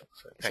 Makes sense.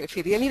 So Thank if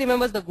you. he really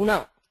remembers the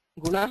guna,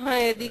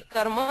 gunaha yadi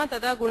karma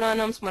tada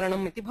gunanam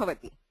smaranam iti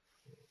bhavati.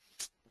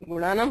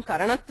 Gunanam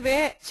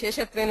karanatve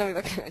sheshatvena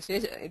vivaksha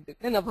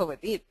ityukte na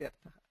bhavati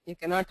ityartha. You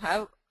cannot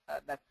have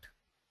that.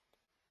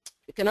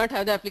 You cannot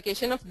have the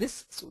application of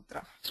this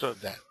sutra. So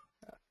that.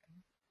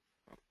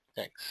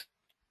 Thanks.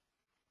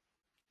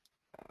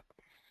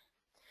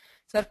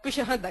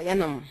 Sarpishaha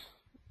dayanam.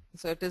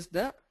 So it is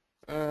the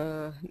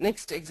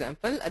next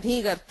example.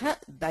 Adhigartha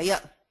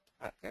daya.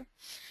 Okay.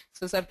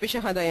 So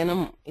sarpishaha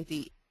dayanam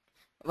iti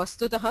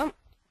vastutaha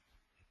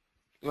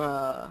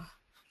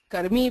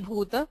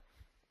karmibhuta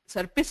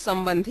सर्पिस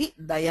संबंधी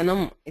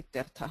दयनम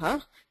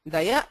इत्यर्थः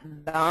दया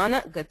दान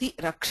गति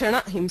रक्षण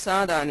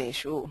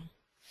हिंसादानेषु.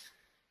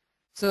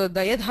 So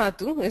daya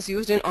dhatu is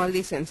used in all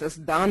these senses.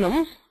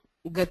 Danam,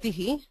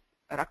 gatihi,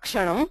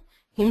 rakshanam,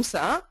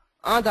 himsa,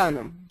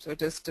 adanam. So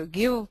it is to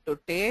give, to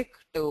take,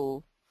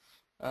 to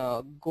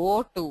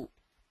go, to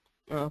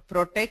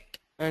protect,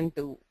 and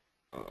to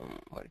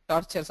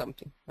torture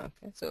something.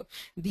 Okay. So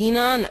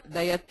deenan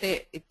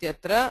dayate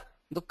ityatra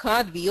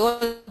dukkhad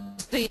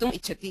vyomasanskritum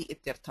ichati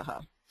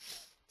ityarthaha.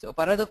 So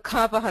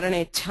paradukha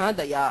apaharana ichha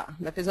daya.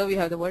 That is how we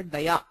have the word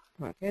daya.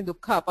 Okay,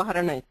 dukkha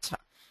apaharana ichha.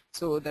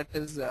 So that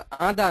is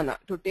adana,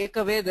 to take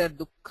away their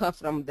dukkha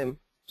from them.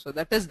 So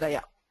that is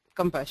daya,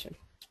 compassion.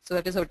 So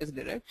that is how it is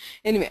derived.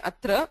 Anyway,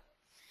 atra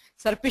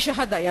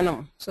sarpishaha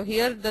dayanam. So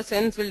here the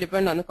sense will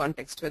depend on the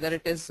context, whether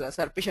it is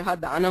sarpishaha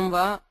danam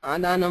va,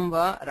 adanam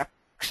va,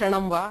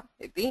 rakshanam va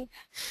iti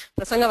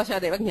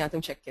prasangavashadeva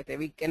jnatum shakyate.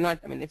 We cannot,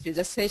 I mean, if you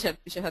just say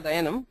sarpishaha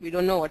dayanam, we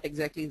don't know what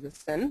exactly is the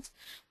sense.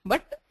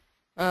 But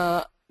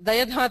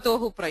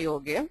dayadhatohu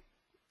prayoge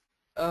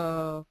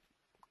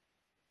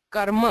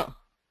karma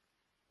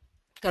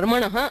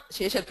कर्मणः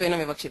शेषत्वेन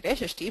विवक्षिते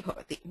षष्ठी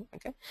भवति.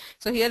 Okay,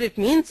 so here it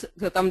means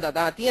घृतं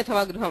ददाति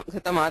अथवा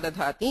घृतं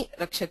आदधाति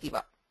रक्षति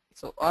वा.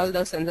 So all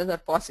those senses are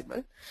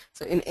possible.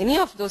 So in any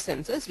of those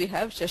senses we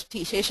have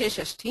षष्ठी, शेषे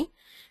षष्ठी.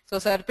 So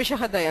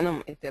सर्पिषः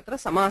दयनम् इत्यत्र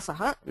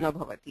समासः न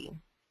भवति.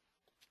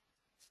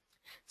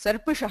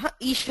 सर्पिषः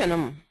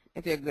ईशनम्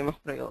इति अग्रिमः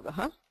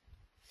प्रयोगः.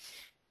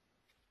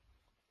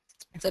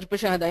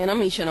 सर्पिषः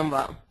दयनम् ईशनं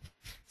वा.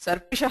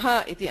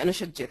 सर्पिषः इति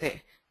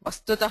अनुषज्यते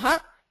वस्तुतः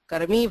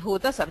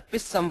कर्मीभूत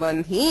सर्पिस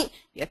संबंधी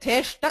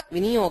यथेष्ट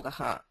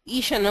विनियोगः.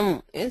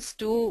 Ishanam is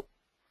to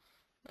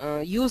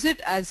use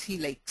it as he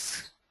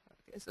likes.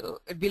 Okay,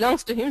 so it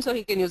belongs to him, so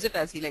he can use it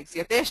as he likes.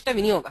 Yateshta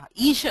viniyogah.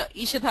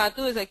 Isha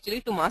dhatu is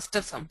actually to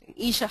master something.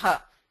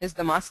 Ishaha is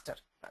the master.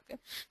 Okay,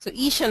 so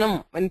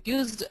Ishanam, when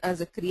used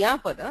as a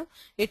kriya pada,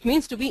 it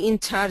means to be in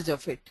charge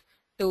of it,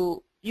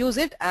 to use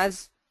it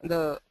as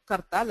the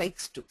karta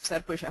likes to.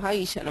 Sarpishaha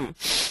Ishanam.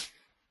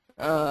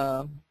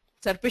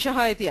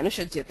 सर्पिषः इति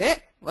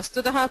अनुषज्यते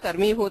वस्तुतः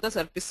कर्मीभूत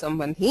सर्पिस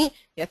संबंधी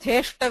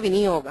यथेष्ट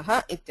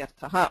विनियोगः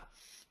इत्यर्थः.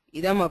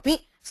 इदमपि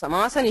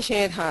समास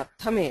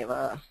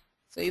निषेधार्थमेव.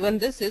 So even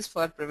this is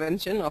for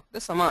prevention of the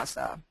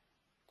samasa.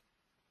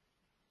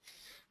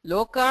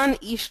 लोकान्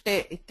ईष्टे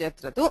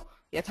इत्यत्र तु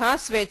यथा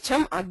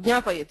स्वेच्छम्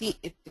आज्ञापयति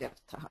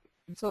इत्यर्थः.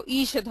 So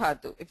ईश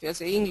धातु, if you are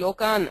saying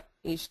लोकान्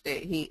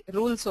ईष्टे, he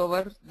rules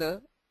over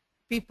the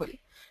people.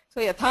 So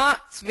yatha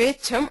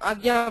svecham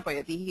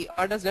agyapayati, he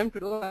orders them to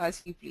do as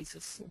he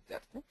pleases.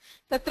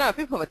 Tatra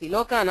api bhavati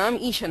lokanam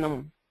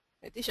ishanam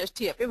iti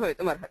shashti api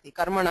bhavitum arhati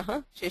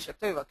karmanah sheshatva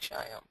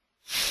vivakshayam.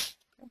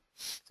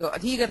 So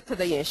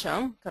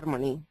adhigarthadayesham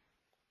karmani.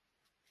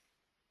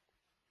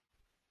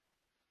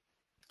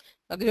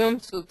 Agrimam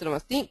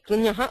sutramasti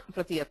krunyah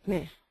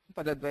pratiyatne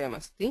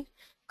padadvayamasti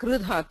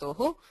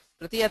krudhatoh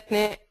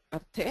pratiyatne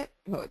अर्थे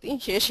भवति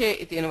शेषे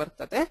इति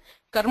अनुवर्तते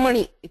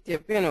कर्मणि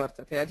इत्यपि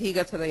अनुवर्तते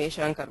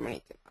अधिगतदयेषां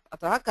कर्मणि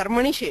अतः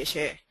कर्मणि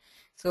शेषे.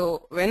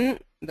 So when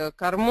the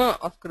karma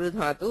of kru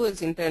dhatu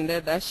is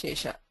intended as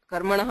shesha,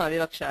 कर्मणः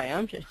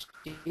विवक्षायां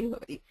षष्ठी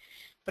भवति.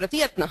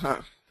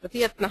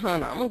 प्रतीयत्नः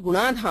नाम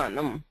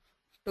गुणाधानं,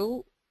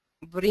 to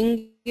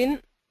bring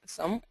in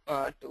some,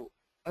 to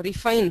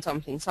refine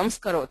something,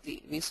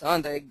 samskaroti. We saw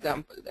the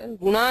example there.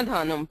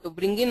 Gunadhanam, to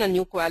bring in a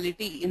new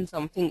quality in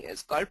something,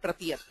 is called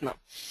pratiyatna.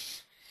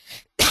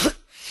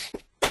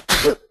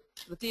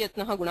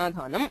 प्रतीयत्नः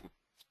गुणाधानं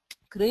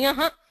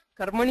क्रियः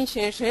कर्मणि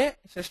शेषे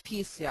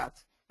षष्ठी स्यात्.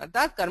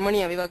 अर्थात्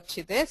कर्मणि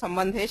अविवक्षिते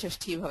संबंधे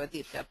षष्ठी भवति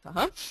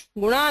इत्यर्थः.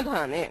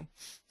 गुणाधाने,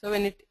 so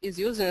when it is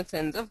used in the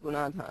sense of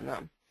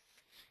गुणाधान.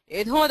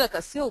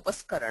 एधोदकस्य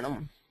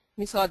उपस्करणं,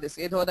 we saw this,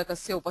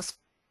 एधोदकस्य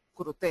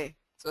उपस्कुरुते.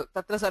 So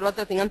तत्र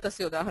सर्वत्र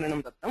तिङन्तस्य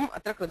उदाहरणं दत्तम्,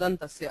 अत्र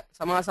कृदन्तस्य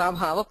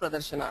समासाभाव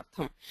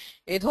प्रदर्शनार्थम्.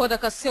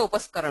 एधोदकस्य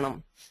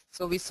उपस्करणं,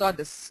 so we saw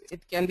this,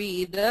 it can be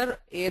either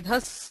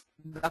एधस्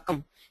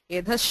दकम्.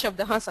 एधस्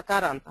शब्दः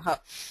सकारान्तः,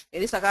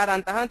 यदि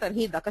सकारान्तः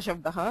तर्हि दक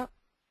शब्दः,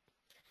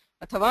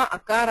 अथवा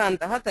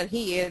अकारान्तः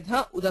तर्हि एध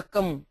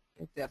उदकम्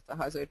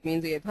इत्यर्थः. So it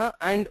means एध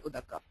and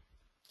udaka.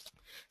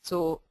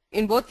 So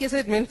in both cases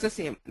it means the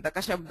same. Daka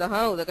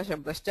shabdaha, udaka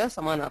shabdascha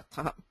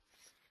samanarthaha.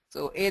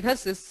 So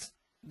edhas is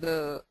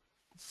the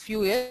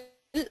fuel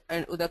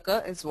and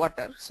udaka is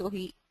water. So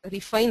he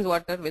refines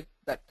water with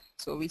that.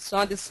 So we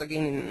saw this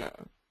again in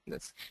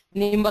this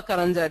Nimba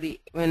Karanjari,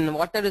 when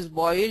water is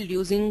boiled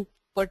using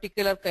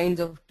particular kinds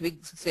of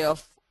twigs, say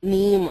of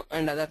neem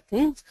and other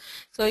things.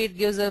 So it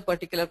gives a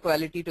particular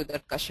quality to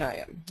that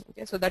kashaya.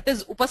 Okay, so that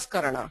is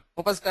upaskarana.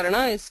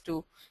 Upaskarana is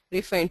to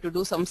refine, to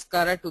do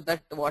samskara to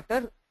that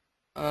water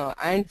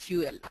and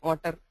fuel,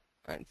 water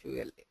and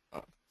fuel.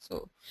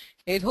 So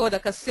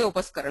edhodakasya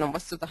upaskaranam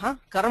vastutah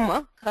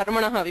karma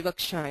karmanah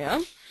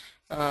vivakshayam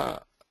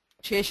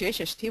sheshe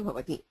shashti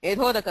bhavati.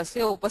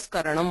 Edhodakasya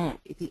upaskaranam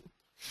iti.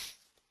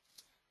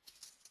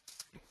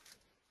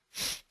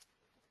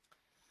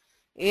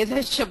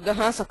 एधः शब्दः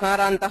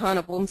सकारान्तः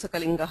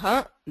नपुंसकलिङ्गः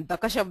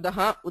दकशब्दः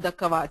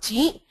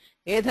उदकवाची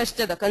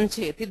एधश्च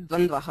दकञ्चेति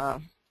द्वन्द्वः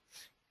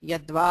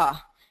यद्वा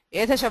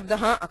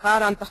एधशब्दः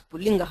अकारान्तः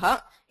पुल्लिङ्गः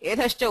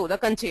एधश्च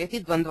उदकञ्चेति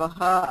द्वन्द्वः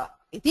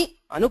इति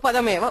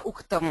अनुपदमेव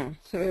उक्तम्.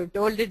 So we have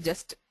told it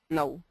just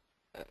now.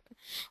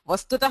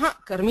 वस्तुतः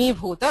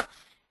कर्मीभूत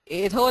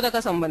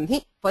एधोदकसम्बन्धि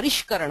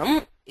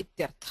परिष्करणम्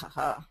इत्यर्थः.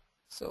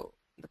 So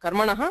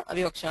कर्मणः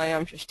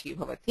अविवक्षायां षष्ठी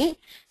भवति,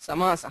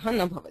 समासः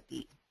न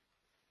भवति.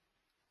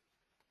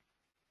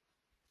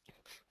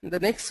 The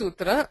next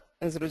sutra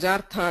is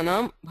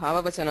Rujarthanam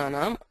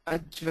Bhavavachananam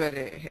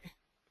Ajvarehe.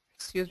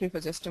 Excuse me for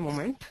just a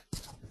moment.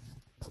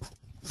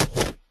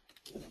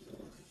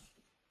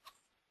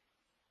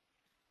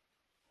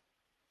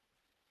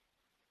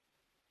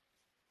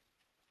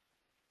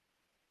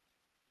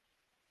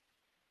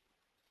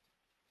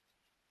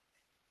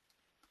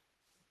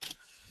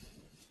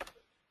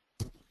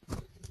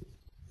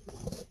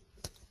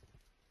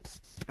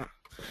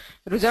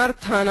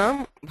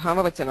 Rujarthanam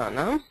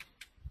Bhavavachananam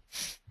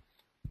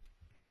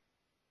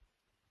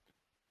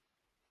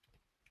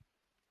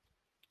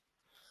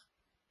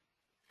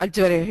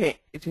अज्वरेः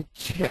इति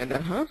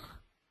छेदः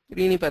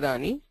त्रीणि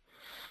पदानि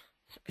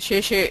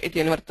शेषे इति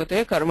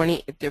अनुवर्तते कर्मणि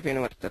इत्यपि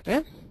अनुवर्तते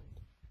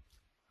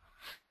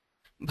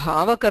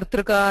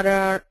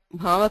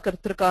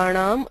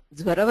भावकर्तृकाणां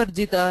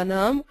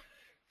ज्वरवर्जितानां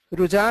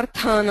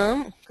रुजार्थानां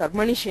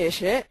कर्मणि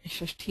शेषे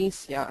षष्ठी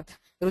स्यात्.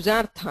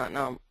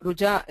 रुजार्थानां,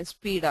 रुजा is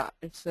pida,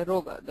 it's a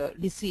roga, the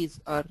disease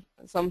or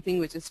something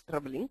which is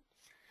troubling.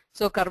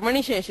 So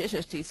karmani sheshe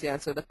shashti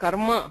siyat. So the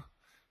karma,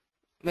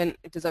 when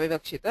it is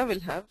avivakshita, will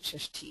have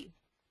shashti.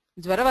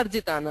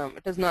 Jvaravarjitanam,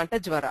 it is not a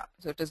jvara.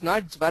 So it is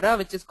not jvara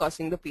which is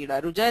causing the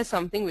pida. Ruja is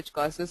something which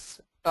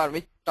causes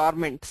which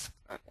torments.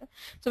 Okay.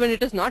 So when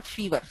it is not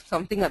fever,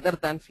 something other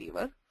than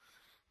fever.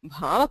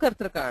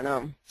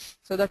 Bhavakartrakanam.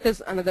 So that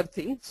is another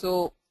thing.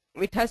 So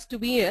it has to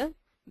be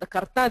the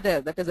karta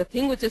there. That is the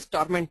thing which is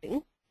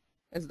tormenting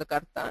is the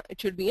karta.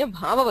 It should be a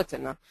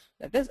bhavavachana.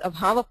 That is a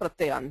bhava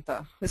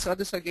pratyayanta. We saw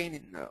this again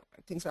in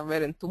I think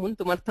somewhere in tumun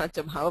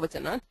tumarthacha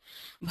bhavavachanat.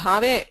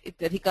 Bhave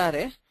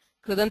ityadhikare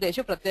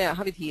krudanteshu pratyayah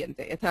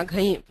vidhiyante. Yatha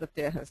ghai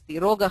pratyayah asti.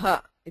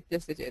 Rogaha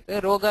ityasya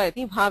cheta. Roga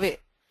iti bhave.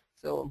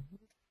 So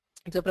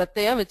it's a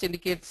pratyaya which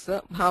indicates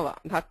bhava,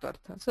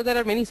 dhatvartha. So there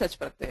are many such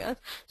pratyayas.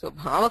 So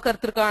bhava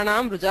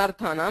kartrikanam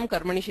rujarthanam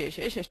karmani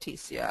sheshe shashti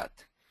syat.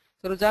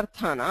 So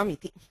rujarthanam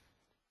iti.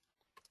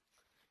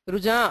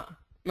 Ruja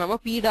नाम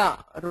पीडा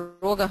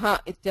रोगः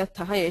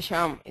इत्यर्थः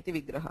येषाम् इति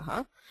विग्रहः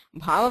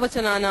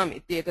भाववचनानाम्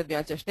इत्येतद्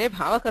व्याचष्टे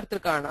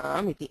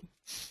भावकर्तृकाणाम् इति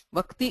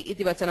वक्ति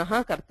इति वचनः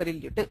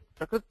कर्तरिल्युट्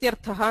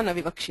प्रकृत्यर्थः न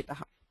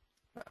विवक्षितः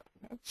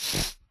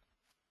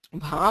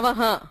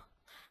भावः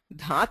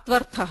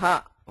धात्वर्थः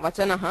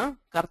वचनः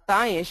कर्ता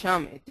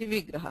येषाम् इति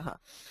विग्रहः.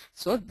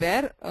 So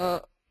there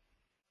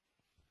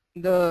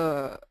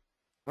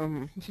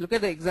if you look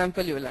at the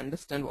example you will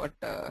understand what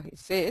he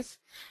says.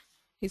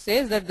 He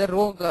says that the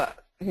roga,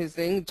 he is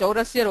saying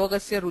chaurasya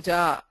rogasya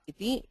ruja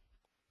iti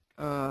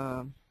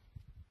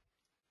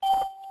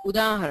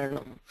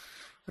udaharanam.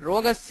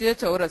 Rogasya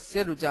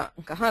chaurasya ruja.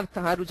 Kaha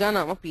arthaha? Ruja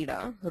nama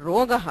pida.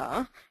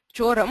 Rogaha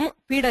choram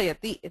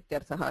pidayati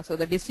ityarthaha. So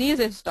the disease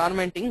is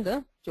tormenting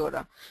the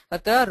chora.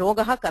 Ata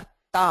rogaha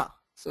karta.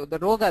 So the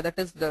roga, that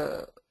is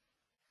the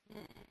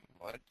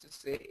what to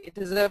say, it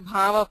is a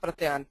bhava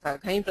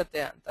pratyanta, ghai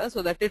pratyanta.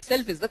 So that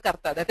itself is the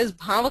karta. That is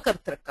bhava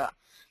kartraka.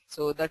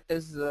 So that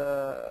is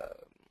the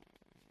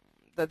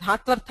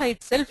dhatvartha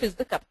itself is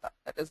the karta.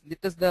 That is, it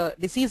is the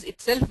disease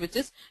itself which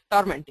is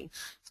tormenting.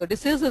 So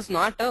disease is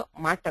not a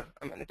matter.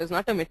 I mean, it is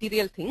not a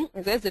material thing.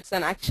 It says it's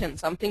an action,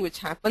 something which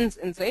happens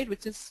inside,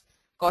 which is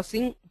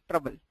causing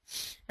trouble.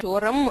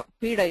 Choram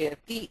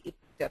pidayati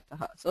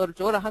ityarthaha. So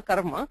choraha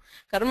karma.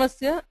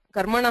 Karmasya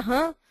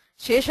karmanaha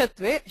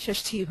sheshatve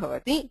shashti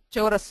bhavati.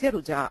 Chorasya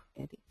ruja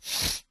iti.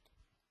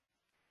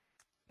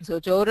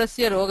 So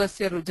chorasya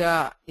rogasya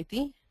ruja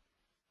iti.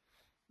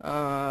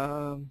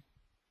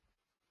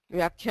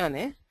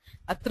 व्याख्याने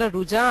अत्र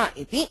रुजा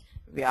इति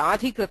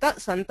व्याधिकृत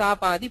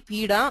संतापादि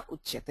पीड़ा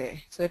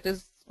उच्यते. So it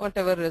is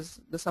whatever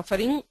is the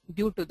suffering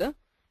due to the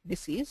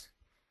disease.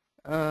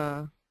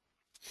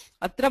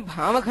 अत्र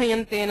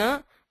भावघयन्तेन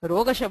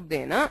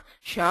rogashabdena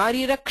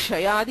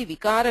sharirakshayadi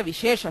vikara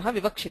visheshah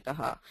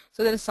vivakshitah.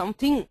 So there is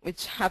something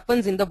which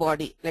happens in the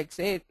body, like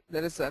say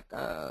there is a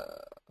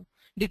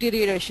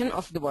deterioration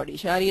of the body.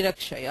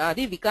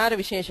 Sharirakshayadi vikara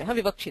visheshah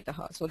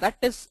vivakshitah. So that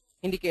is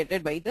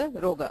indicated by the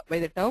roga, by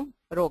the term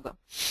roga.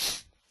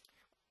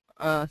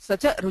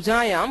 Such a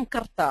rujayam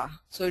karta.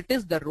 So it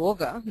is the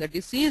roga, the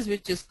disease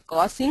which is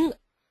causing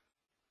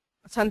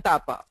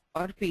santapa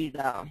or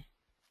pida.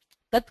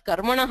 Tat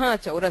karmanah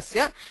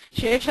chaurasya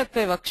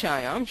sheshatve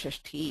vakshayam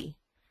shashti.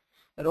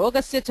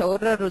 Rogasya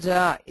chaura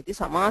ruja iti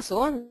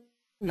samaso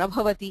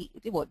nabhavati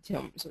iti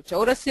bodhyam. So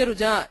chaurasya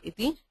ruja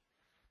iti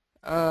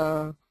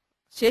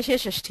sheshe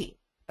shashti.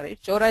 Right?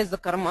 Chaura is the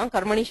karma,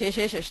 karmani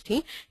sheshe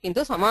shashti,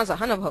 kintu samasah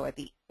na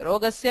bhavati.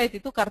 Rogasya iti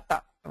tu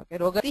karta. Okay,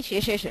 rogati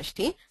sheshe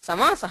shashti,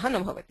 samasah na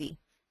bhavati.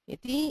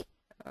 Iti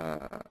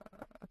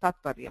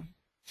tatparyam.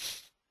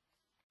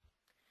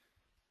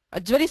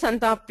 Ajvari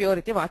santapyor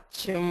iti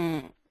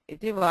vachyam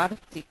iti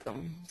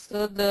vartikam.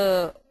 So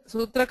the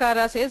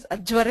Sutrakara says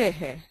ajvare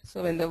hai.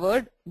 So when the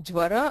word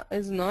jvara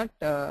is not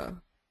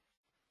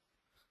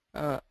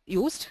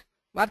used,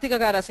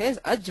 Vartikakara says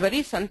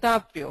ajvari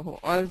santapyoho.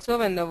 Also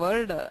when the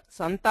word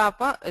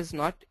santapa is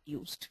not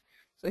used.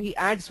 So he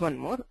adds one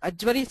more.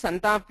 Ajvari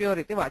santapyor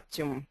iti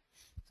vachyam.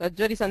 So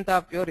ajvari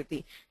santapyor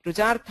iti.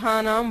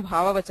 Rujarthanam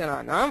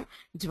bhavavachananam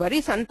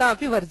jvari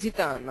santapi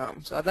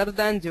varjitanam. So other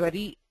than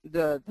jvari,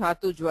 the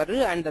dhatu jvar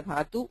and the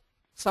dhatu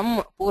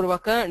sam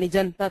purvaka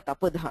nijanta tap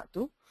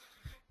dhatu.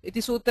 Iti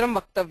sutram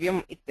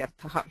vaktavyam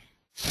ityarthaha.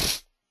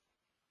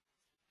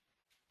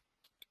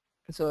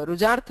 So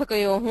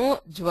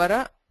rujarthakayoho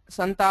jvara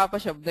santapa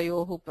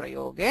shabdayoho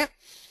prayoge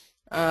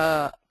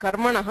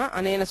karmanah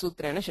anena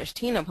sutrena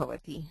shashti na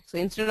bhavati. So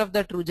instead of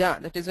that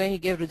ruja, that is why he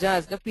gave ruja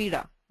as the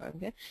pida.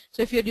 Okay.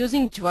 So if you are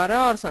using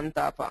jvara or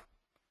santapa,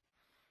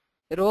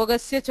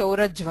 rogasya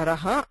chaura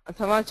jvaraha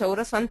athava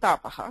chaura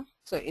santapaha.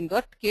 So in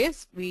that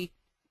case we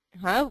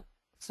have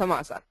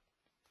samasa.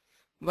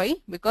 Why?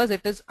 Because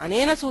it is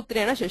anena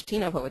sutrena shashti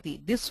na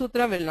bhavati. This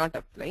sutra will not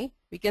apply.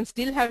 We can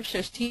still have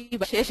shashti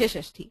by sheshe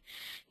shashti.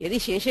 Yadi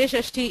sheshe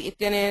shashti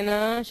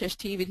ityanena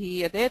shashti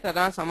vidhiyate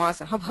tada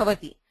samasah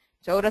bhavati.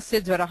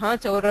 Chaurasya jvaraha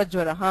chaura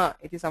jvaraha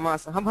iti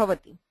samasah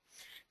bhavati.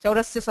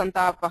 Chaurasya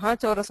santapaha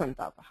chaura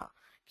santapaha.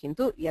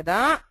 Kintu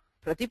yada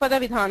pratipada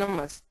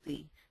vidhanam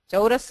asti.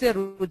 Chaurasya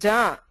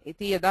ruja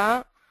iti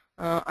yada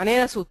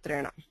anena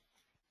sutrena.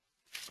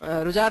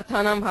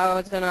 Rujarthanam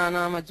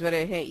bhavavachananam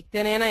ajvarehe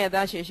ityanena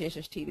yada sheshe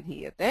shashti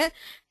vidhiyate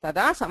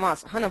tada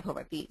samasah na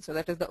bhavati. So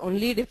that is the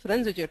only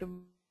difference which you have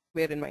to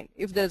bear in mind.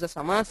 If there is a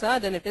samasa,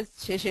 then it is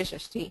sheshe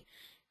shashti.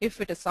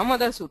 If it is some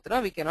other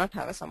sutra, we cannot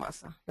have a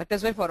samasa. That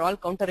is why for all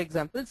counter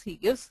examples, he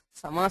gives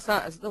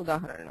samasa as the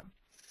udaharana.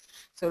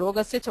 So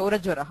rogasya chaura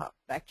jvaraha.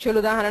 The actual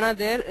udaharana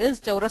there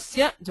is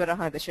chaurasya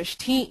jvaraha. The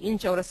shashti in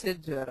chaurasya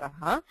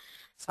jvaraha.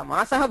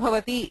 Samasah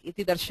bhavati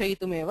iti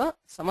darshayitumeva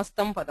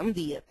samastam padam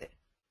diyate.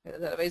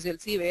 Otherwise, you'll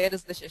see where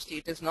is the shashti.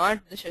 It is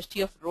not the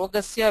shashti of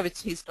rogasya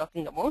which he is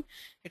talking about.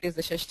 It is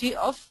the shashti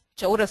of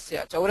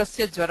chaurasya.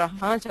 Chaurasya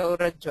jvaraha,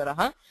 chaura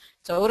jvaraha,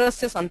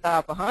 chaurasya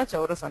santapaha,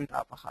 chaura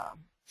santapaha.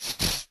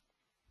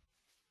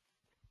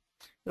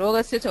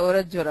 Rogasya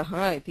chaura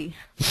jvaraha iti.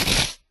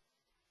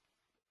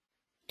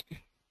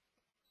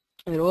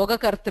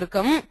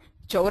 Rogakartrikam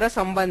chaura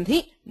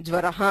sambandhi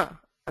jvaraha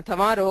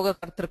athava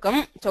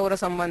rogakartrikam chaura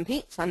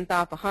sambandhi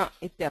santapaha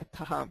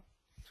ityarthaha.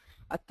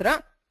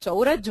 Atra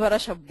chaurajvara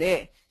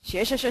shabde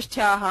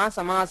sheshashashtyaha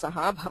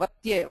samasaha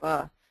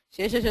bhavatyeva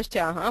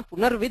sheshashashtyaha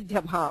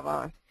punarvidhya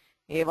bhavat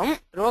evam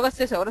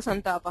rogasya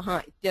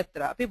chaurasantapaha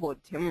ityatra api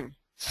bodhyam.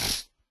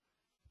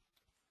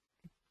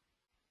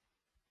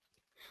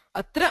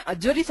 Atra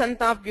ajvari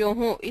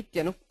santapyoho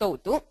ityanuktau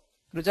tu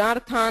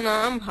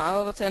rujarthanam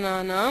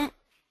bhavavachananam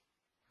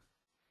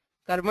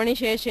karmani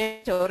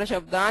sheshe chaura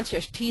shabdat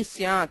shashti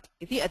syat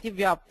iti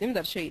ativyaptim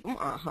darshayitum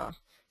aha.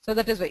 So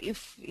that is why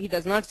if he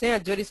does not say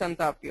ajvari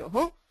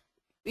santapyoho,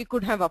 we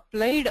could have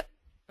applied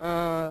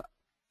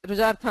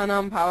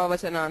rujarthanam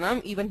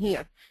bhavavachananam even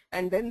here,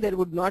 and then there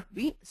would not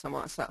be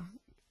samasa.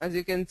 As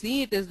you can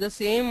see, it is the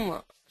same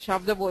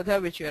shabda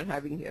bodha which we are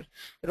having here.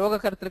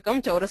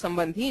 Rogakartrikam chaura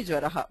sambandhi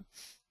jvaraha.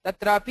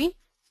 Tatrapi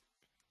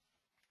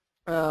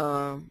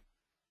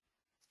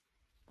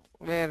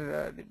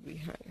where did we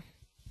have?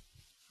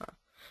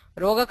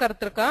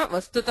 Rogakartrika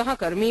vastutah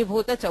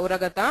karmibhuta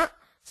chauragata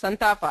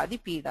santapadi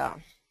pida.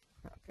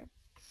 Okay.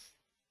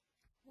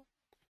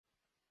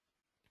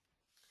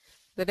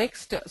 The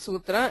next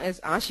sutra is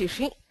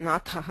Ashishi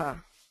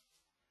Nathaha.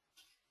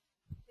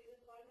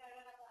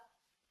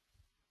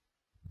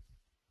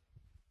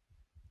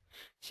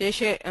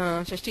 Sheshe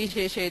Shashti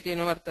Sheshe iti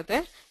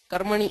anuvartate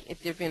Karmani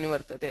ityapi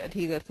anuvartate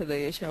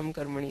Adhigarthadayesham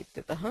Karmani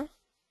ityatah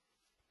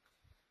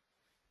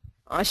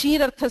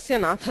Ashirarthasya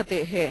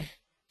Nathatehe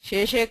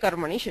Sheshe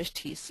Karmani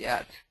Shashti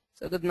Syat.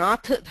 So the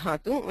Nath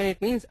dhatu, when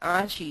it means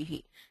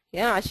Ashihi,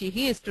 yeah,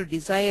 Ashihi is to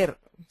desire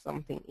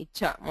something.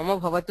 Ichha. Mama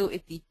bhavatu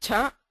iti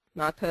ichha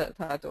Natha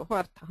dhatu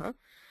artha.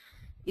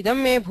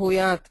 Idam me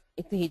bhuyat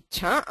iti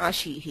ichha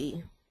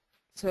Ashihi.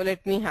 So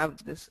let me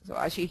have this. So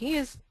Ashihi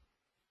is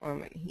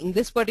In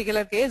this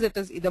particular case, it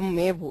is idam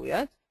me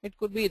bhuyat. It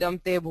could be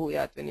idam te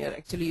bhuyat when you are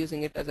actually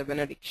using it as a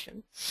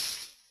benediction.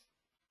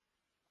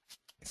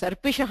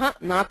 Sarpishaha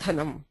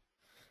nathanam.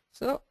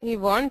 So he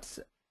wants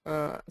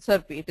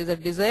sarpi. It is a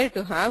desire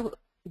to have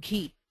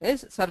ghee.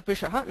 Is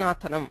sarpishaha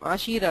nathanam.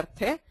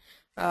 Ashirarthe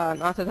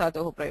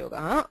nathadhatoh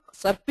prayogaha.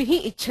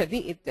 Sarpihi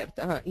ichhati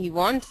ityartha. He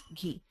wants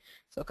ghee.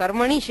 So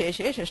karmani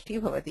sheshe shashti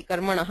bhavati.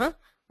 Karmanaha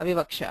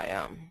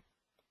avivakshayam.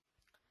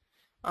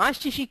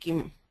 Ashishi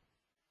kim?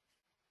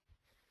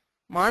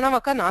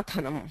 Manavaka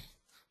nathanam.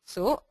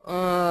 So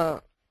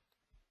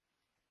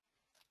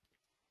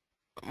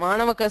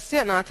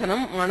Manavakasya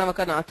nathanam,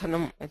 Manavaka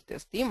nathanam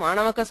ityasti.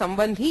 Manavaka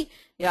sambandhi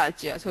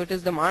yachya. So it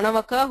is the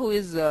Manavaka who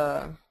is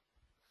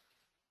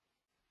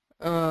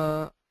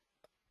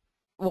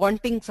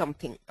wanting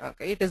something.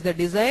 Okay, it is the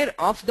desire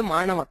of the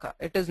Manavaka.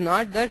 It is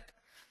not that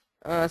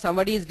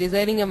somebody is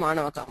desiring a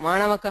Manavaka.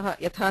 Manavaka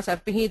yatha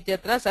sarpihi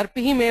ityatra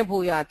sarpihi me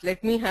bhuyat.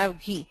 Let me have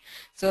ghee.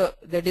 So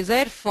the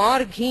desire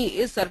for ghee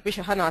is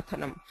sarpishaha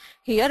nathanam.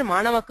 Here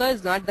Manavaka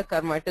is not the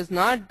karma. It is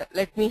not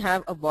let me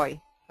have a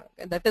boy.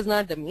 That is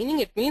not the meaning.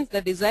 It means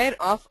the desire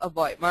of a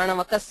boy.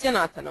 Manavakasya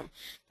nathanam.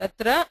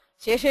 Tatra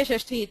sheshe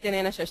shashti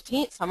ityanena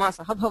shashti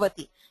samasaha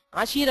bhavati.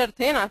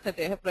 Ashirarthe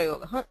nathateha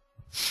prayogaha.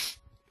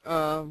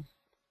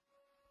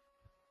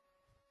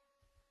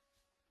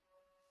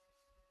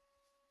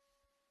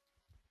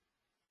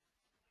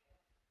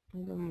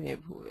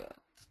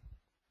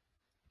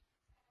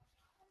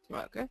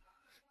 Okay.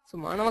 So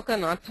Manavaka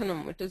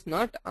nathanam, it is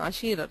not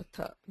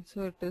ashirartha.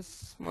 So it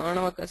is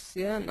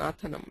Manavakasya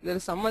nathanam. There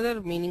is some other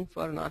meaning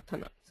for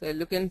nathana. So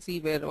you can see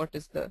where what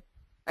is the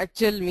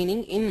actual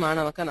meaning in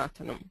Manavaka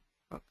nathanam.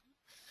 Okay.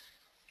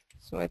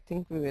 So I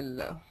think we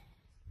will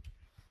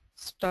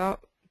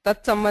stop.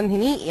 Tat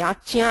sambandhini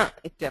yachya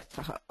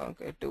ityartha.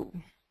 Okay, to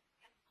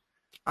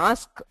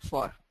ask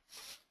for,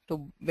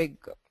 to beg.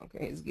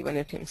 Okay, he's given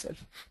it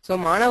himself. So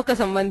Manavaka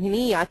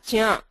sambandhini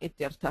yachya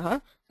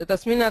ityartha. So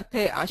tasmin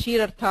arthe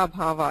ashirartha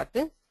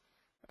bhavat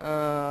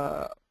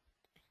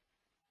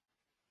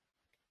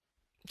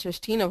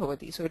shashtina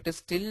bhavati. So it is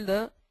still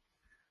the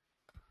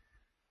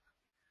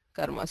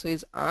karma. So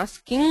he's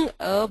asking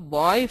a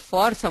boy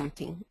for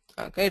something.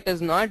 Okay, it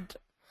is not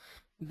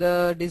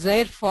the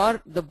desire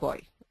for the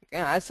boy.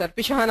 Okay, as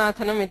sarpishaha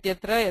nathanam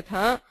ityatra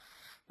yatha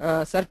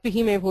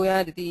sarpihi me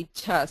bhuyat iti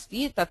ichha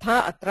asti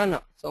tatha atra na.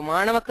 So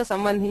manavaka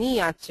sambandhini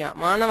yachya.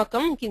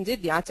 Manavakam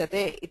kinjit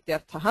yachate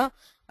ityarthaha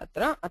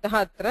अत्र अतः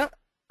अत्र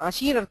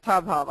आशीरर्था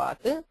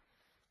भावात्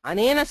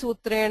अनेन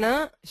सूत्रेण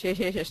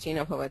शेषे षष्ठी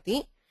न भवति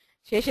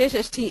शेषे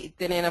षष्ठी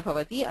इत्यनेन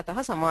भवति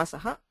अतः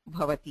समासः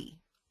भवति.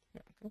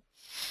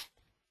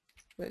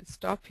 We'll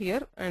stop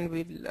here and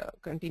we'll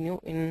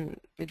continue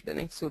with the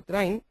next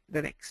sutra in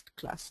the next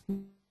class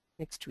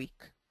next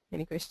week.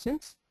 Any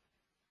questions?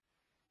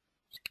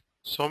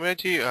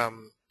 Soumyaji,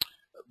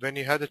 when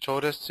you have the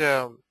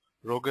Chaurasya,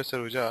 Rogasya,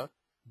 Ruja,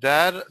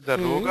 there the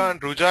Roga and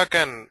Ruja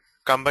can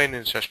combine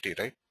in Shashti,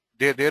 right?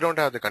 They don't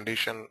have the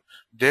condition,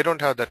 they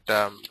don't have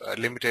that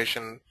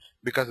limitation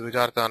because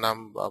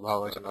Vijartanam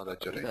Bhavacana, right?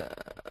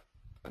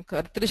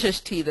 Kartri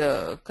Shashti,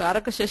 the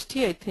Karaka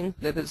Shashti, I think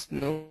there is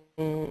no.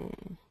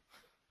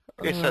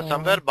 Yes,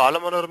 somewhere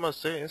Balamanorma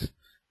says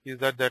is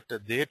that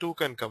they too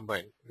can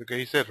combine because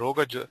he said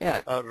Roga.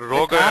 Yeah,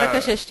 Roga.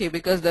 Karaka Shashti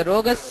because the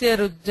Rogasya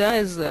Ruja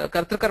is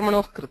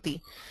Kartrakarmanoh Kriti.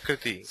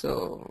 Kriti.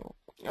 So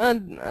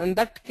and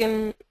that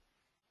can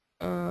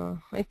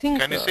I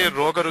think. Can you say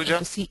Roga Ruja?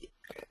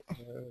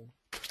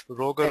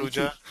 Roga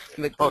Ruja.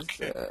 Because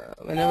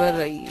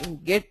whenever I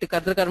get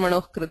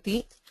Kartrakarmanoh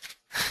Kriti,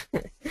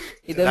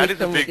 that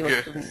is a big.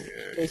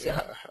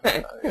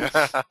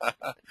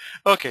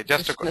 Okay,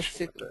 just a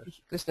question.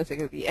 Krishna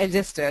Sekriti. I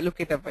just look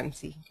it up and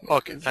see.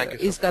 Okay, thank you.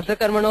 Is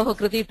Kartrakarmanoh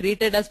Kriti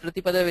treated as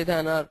Pratipada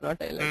Vidhana or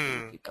not? I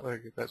like to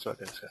okay, that's what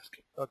I was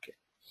asking. Okay.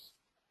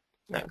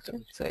 Thanks.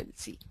 Okay. So I'll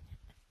see.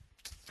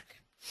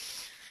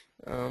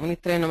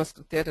 मुनित्रय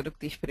नमस्कृत्य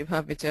तदुक्तिः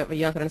परिभाव्य च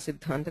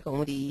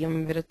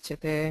वैयाकरणसिद्धान्तकौमुदीयं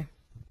विरच्यते.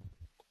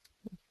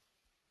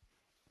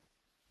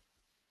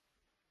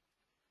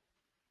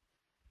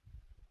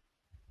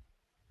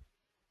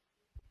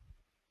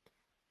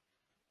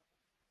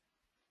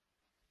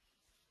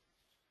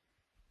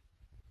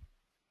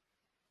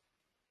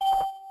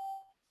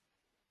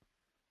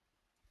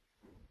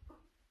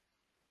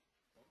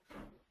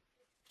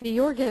 The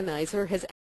organizer has